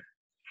images, right?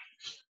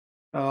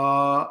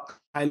 I'll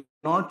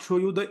not show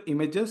you the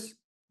images,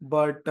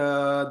 but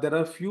there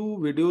are few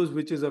videos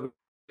which is available.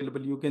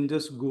 You can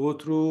just go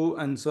through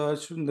and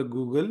search in the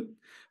Google.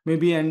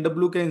 Maybe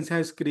NWKens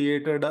has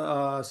created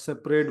a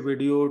separate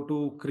video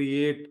to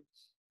create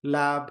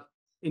lab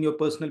in your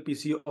personal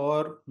PC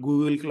or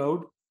Google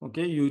Cloud.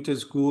 Okay, you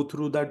just go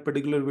through that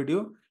particular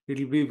video. It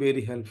will be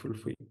very helpful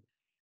for you,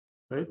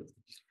 right?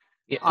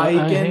 Yeah, I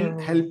I can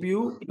have. help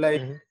you, like,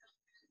 Mhm.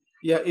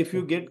 yeah, if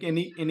you get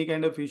any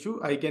kind of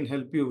issue, I can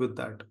help you with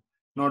that.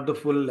 Not the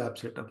full lab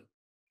setup.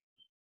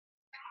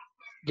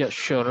 Yeah,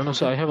 sure. No,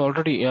 so Okay. I have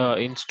already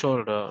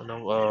installed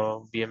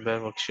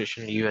VMware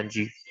Workstation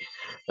UNG,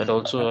 and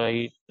also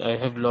I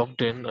have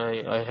logged in.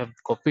 I have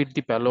copied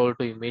the Palo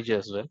Alto image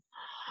as well.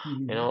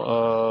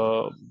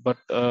 Mhm. But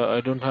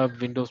I don't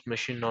have Windows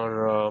machine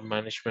or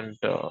management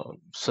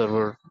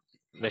server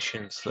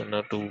machines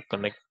to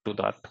connect to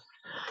that.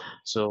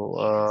 So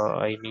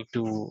I need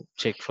to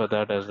check for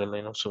that as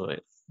well. So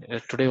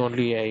today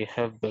only I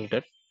have built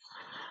it,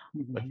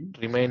 but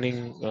Mhm. remaining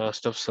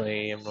stuffs I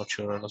am not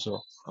sure.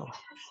 So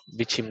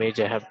which image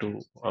I have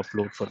to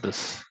upload for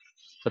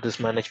this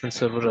management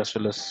server as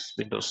well as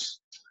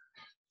Windows.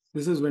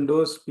 This is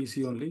Windows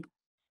PC only,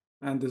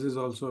 and this is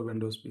also a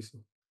Windows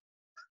PC.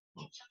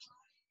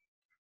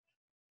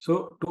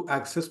 So to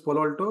access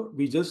Palo Alto,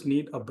 we just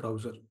need a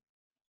browser.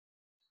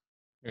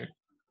 Mm.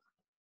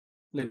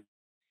 Like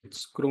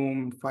it's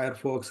Chrome,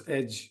 Firefox,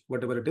 Edge,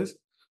 whatever it is.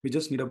 We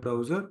just need a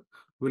browser.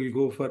 We'll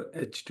go for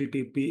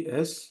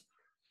HTTPS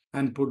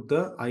and put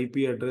the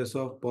IP address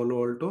of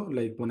Palo Alto,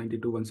 like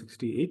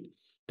 192.168.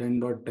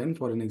 10.10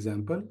 for an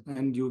example,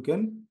 and you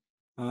can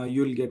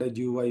you'll get a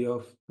GUI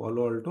of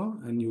Palo Alto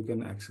and you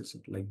can access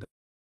it like that.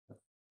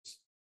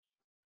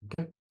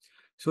 Okay,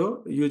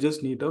 so you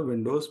just need a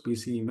Windows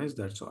PC image,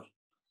 that's all.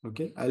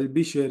 Okay, I'll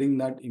be sharing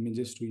that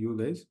images to you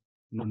guys,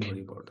 don't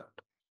worry about that.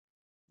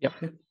 Yeah.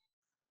 Okay.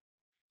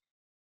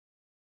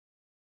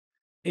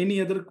 Any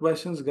other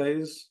questions,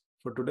 guys,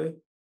 for today?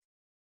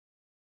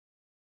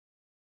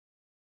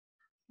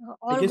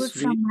 All guess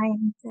good from my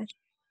end, sir.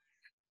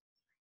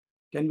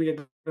 Can we get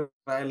a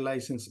trial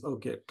license?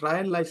 Okay,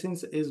 trial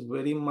license is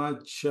very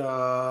much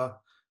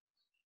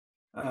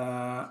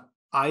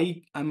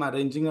I am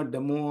arranging a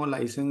demo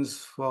license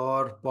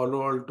for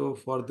Palo Alto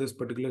for this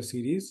particular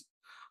series,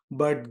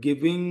 but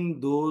giving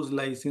those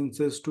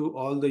licenses to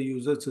all the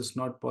users is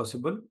not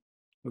possible.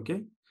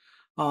 Okay,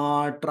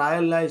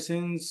 trial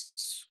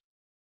license,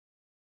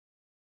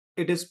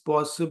 it is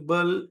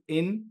possible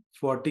in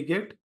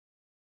FortiGate,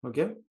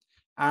 okay,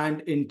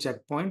 and in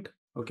Checkpoint,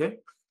 okay,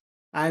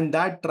 and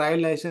that trial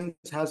license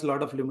has a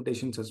lot of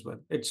limitations as well.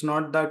 It's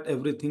not that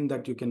everything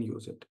that you can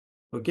use it,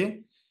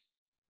 okay.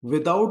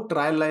 Without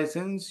trial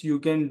license, you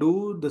can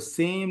do the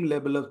same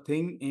level of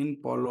thing in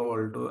Palo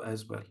Alto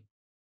as well.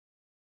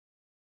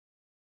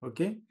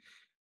 Okay.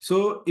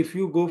 So if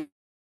you go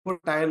for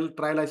trial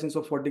license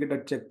of FortiGate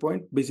at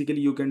Checkpoint,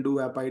 basically you can do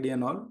app ID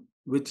and all,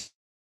 which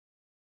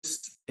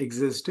is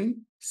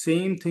existing.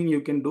 Same thing you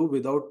can do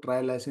without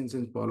trial license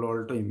in Palo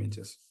Alto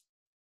images.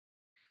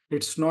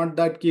 It's not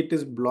that Kit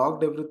is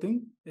blocked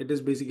everything. It is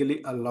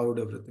basically allowed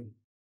everything.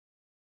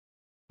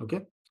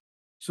 Okay.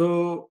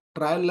 So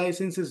trial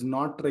license is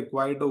not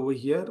required over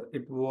here.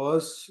 It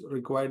was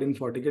required in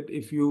FortiGate.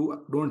 If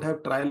you don't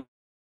have trial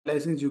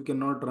license, you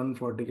cannot run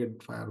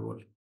FortiGate firewall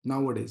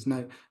nowadays.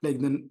 Now, like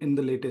in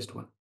the latest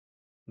one,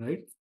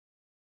 right?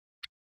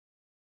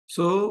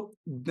 So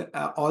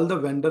all the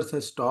vendors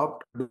have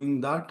stopped doing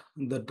that,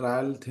 the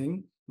trial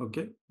thing.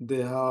 Okay,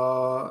 they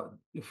have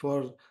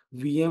for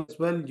VM as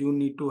well. You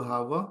need to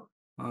have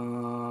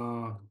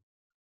a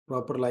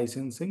proper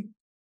licensing,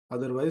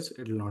 otherwise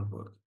it will not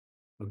work.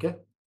 Okay.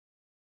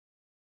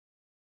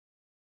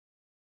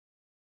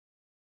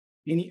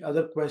 Any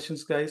other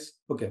questions, guys?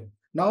 Okay.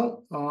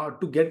 Now,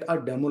 to get a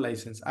demo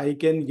license, I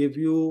can give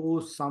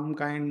you some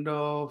kind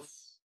of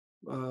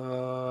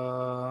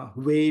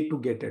way to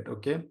get it.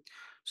 Okay.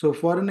 So,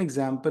 for an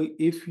example,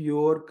 if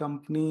your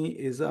company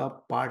is a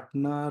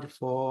partner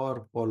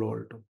for Palo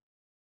Alto,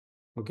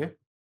 okay.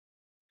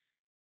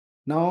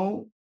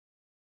 Now,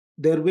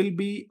 there will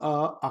be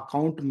a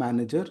account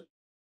manager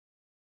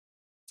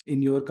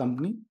in your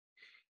company.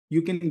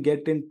 You can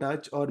get in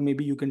touch, or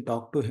maybe you can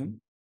talk to him,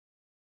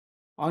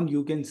 and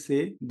you can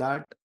say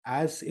that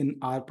as in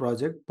our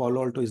project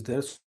Palo Alto is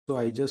there, so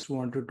I just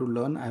wanted to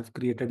learn, I've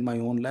created my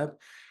own lab,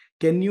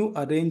 can you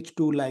arrange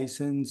 2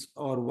 license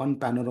or 1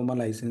 panorama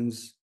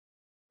license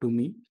to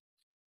me?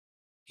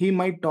 He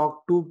might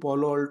talk to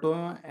Palo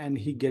Alto and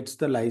he gets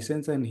the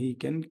license and he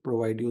can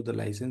provide you the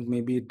license.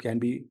 Maybe it can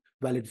be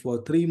valid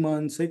for 3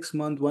 months, 6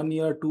 months, 1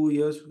 year, 2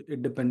 years,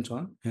 it depends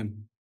on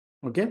him.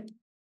 Okay,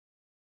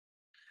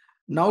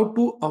 now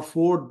to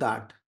afford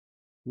that,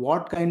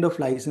 what kind of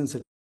license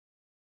it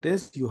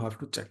is, you have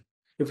to check.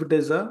 If it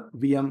is a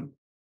VM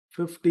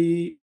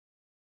 50,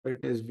 it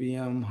is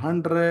VM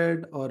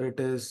 100, or it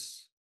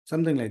is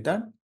something like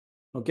that.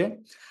 Okay,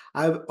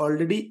 I've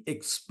already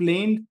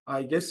explained.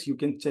 I guess you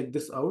can check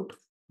this out,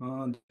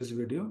 this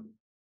video.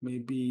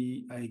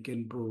 Maybe I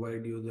can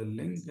provide you the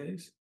link,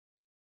 guys.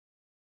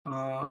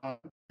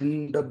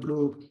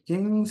 NW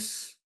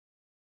Kings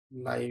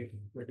live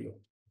video.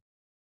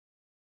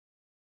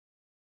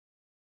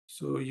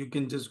 So you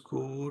can just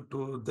go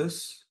to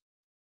this.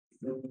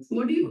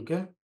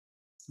 Okay,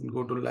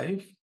 go to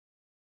live,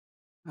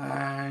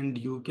 and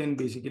you can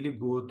basically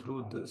go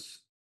through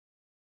this,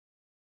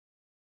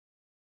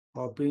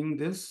 copying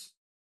this,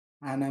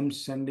 and I'm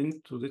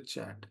sending to the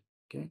chat.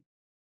 Okay.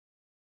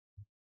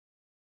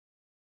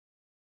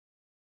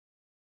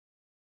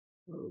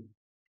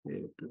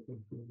 Okay, to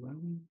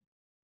everyone.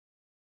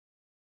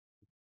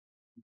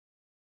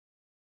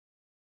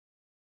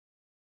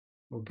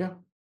 Okay.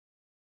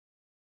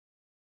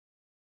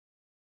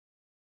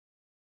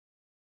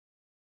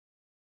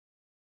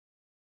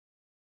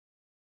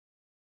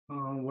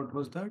 What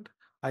was that?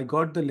 I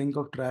got the link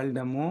of trial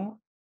demo.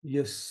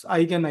 Yes,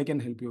 I can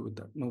help you with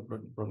that. No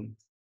problem.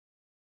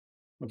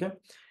 Okay.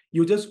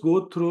 You just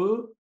go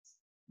through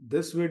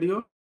this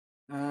video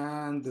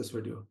and this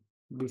video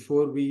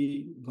before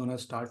we gonna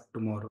start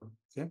tomorrow.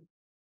 Okay.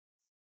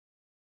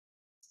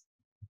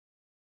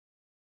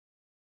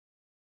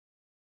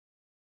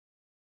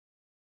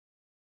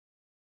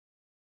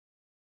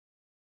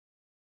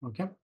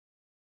 Okay.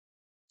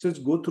 So let's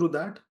go through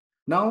that.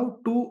 Now,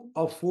 to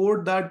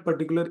afford that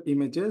particular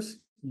images,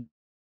 you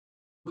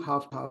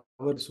have to have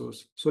a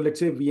resource. So let's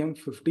say VM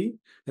 50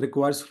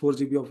 requires 4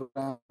 GB of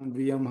RAM,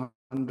 VM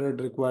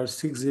 100 requires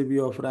 6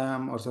 GB of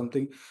RAM or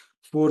something,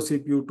 4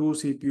 CPU, 2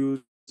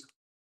 CPUs.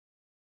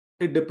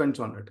 It depends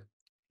on it.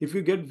 If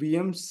you get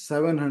VM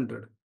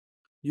 700,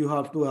 you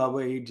have to have a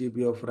 8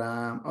 GB of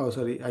RAM. Oh,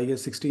 sorry, I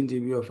guess 16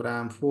 GB of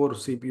RAM, 4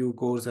 CPU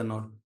cores and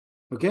all.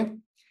 Okay.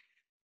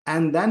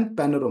 And then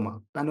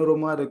Panorama.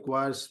 Panorama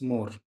requires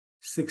more,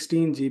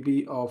 16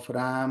 GB of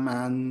RAM,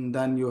 and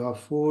then you have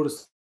 4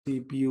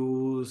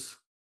 CPUs.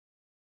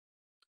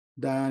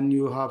 Then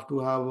you have to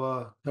have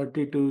a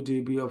 32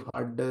 GB of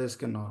hard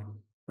disk and all,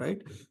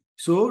 right?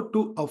 So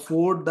to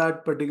afford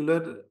that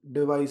particular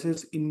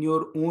devices in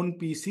your own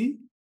PC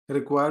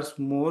requires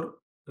more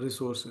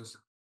resources.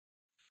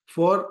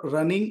 For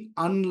running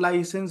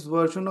unlicensed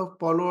version of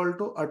Palo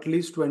Alto, at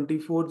least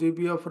 24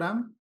 GB of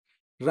RAM.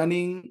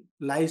 Running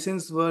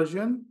licensed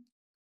version,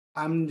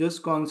 I'm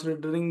just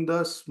considering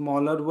the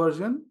smaller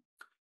version.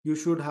 You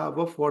should have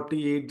a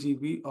 48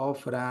 GB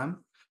of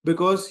RAM,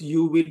 because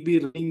you will be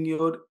running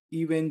your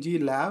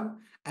EVNG lab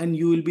and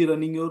you will be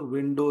running your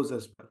Windows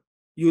as well.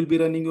 You will be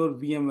running your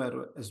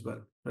VMware as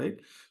well, right?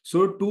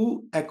 So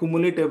to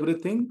accumulate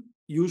everything,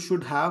 you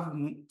should have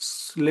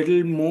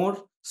little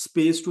more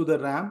space to the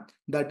RAM.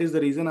 That is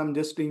the reason I'm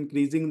just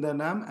increasing the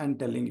RAM and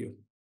telling you.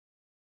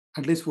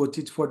 At least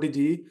 46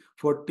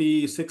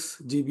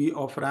 GB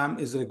of RAM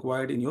is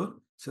required in your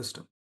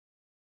system.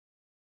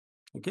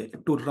 Okay,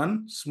 to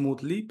run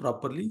smoothly,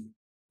 properly,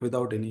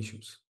 without any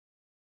issues.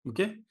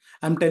 Okay,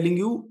 I'm telling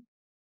you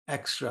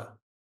extra.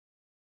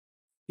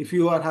 If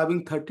you are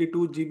having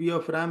 32 GB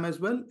of RAM as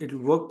well, it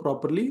will work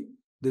properly.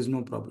 There's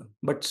no problem.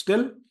 But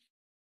still,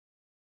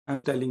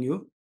 I'm telling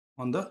you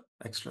on the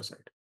extra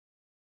side.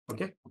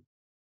 Okay.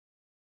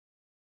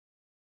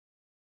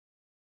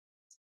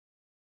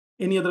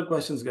 Any other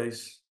questions,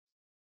 guys?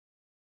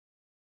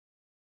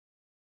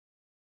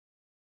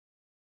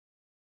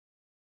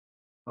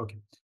 Okay.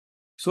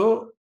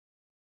 So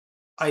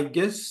I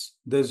guess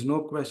there's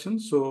no question.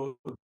 So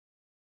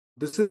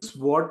this is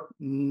what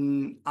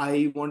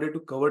I wanted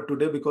to cover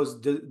today,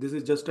 because this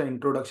is just an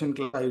introduction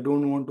class. I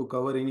don't want to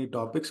cover any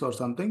topics or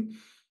something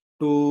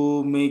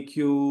to make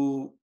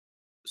you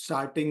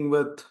starting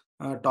with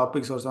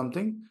topics or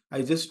something.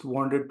 I just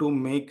wanted to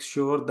make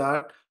sure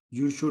that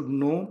you should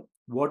know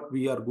what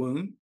we are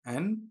going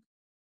and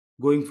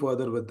going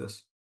further with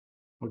this.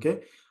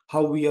 Okay,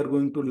 how we are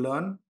going to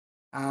learn,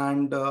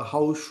 and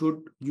what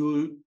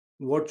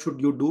should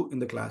you do in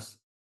the class.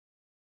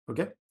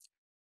 Okay,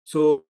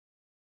 so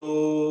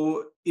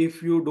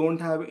if you don't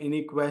have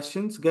any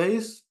questions,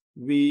 guys,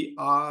 we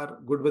are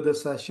good with the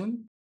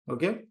session.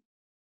 Okay,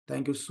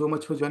 thank you so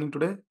much for joining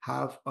today.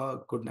 Have a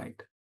good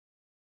night.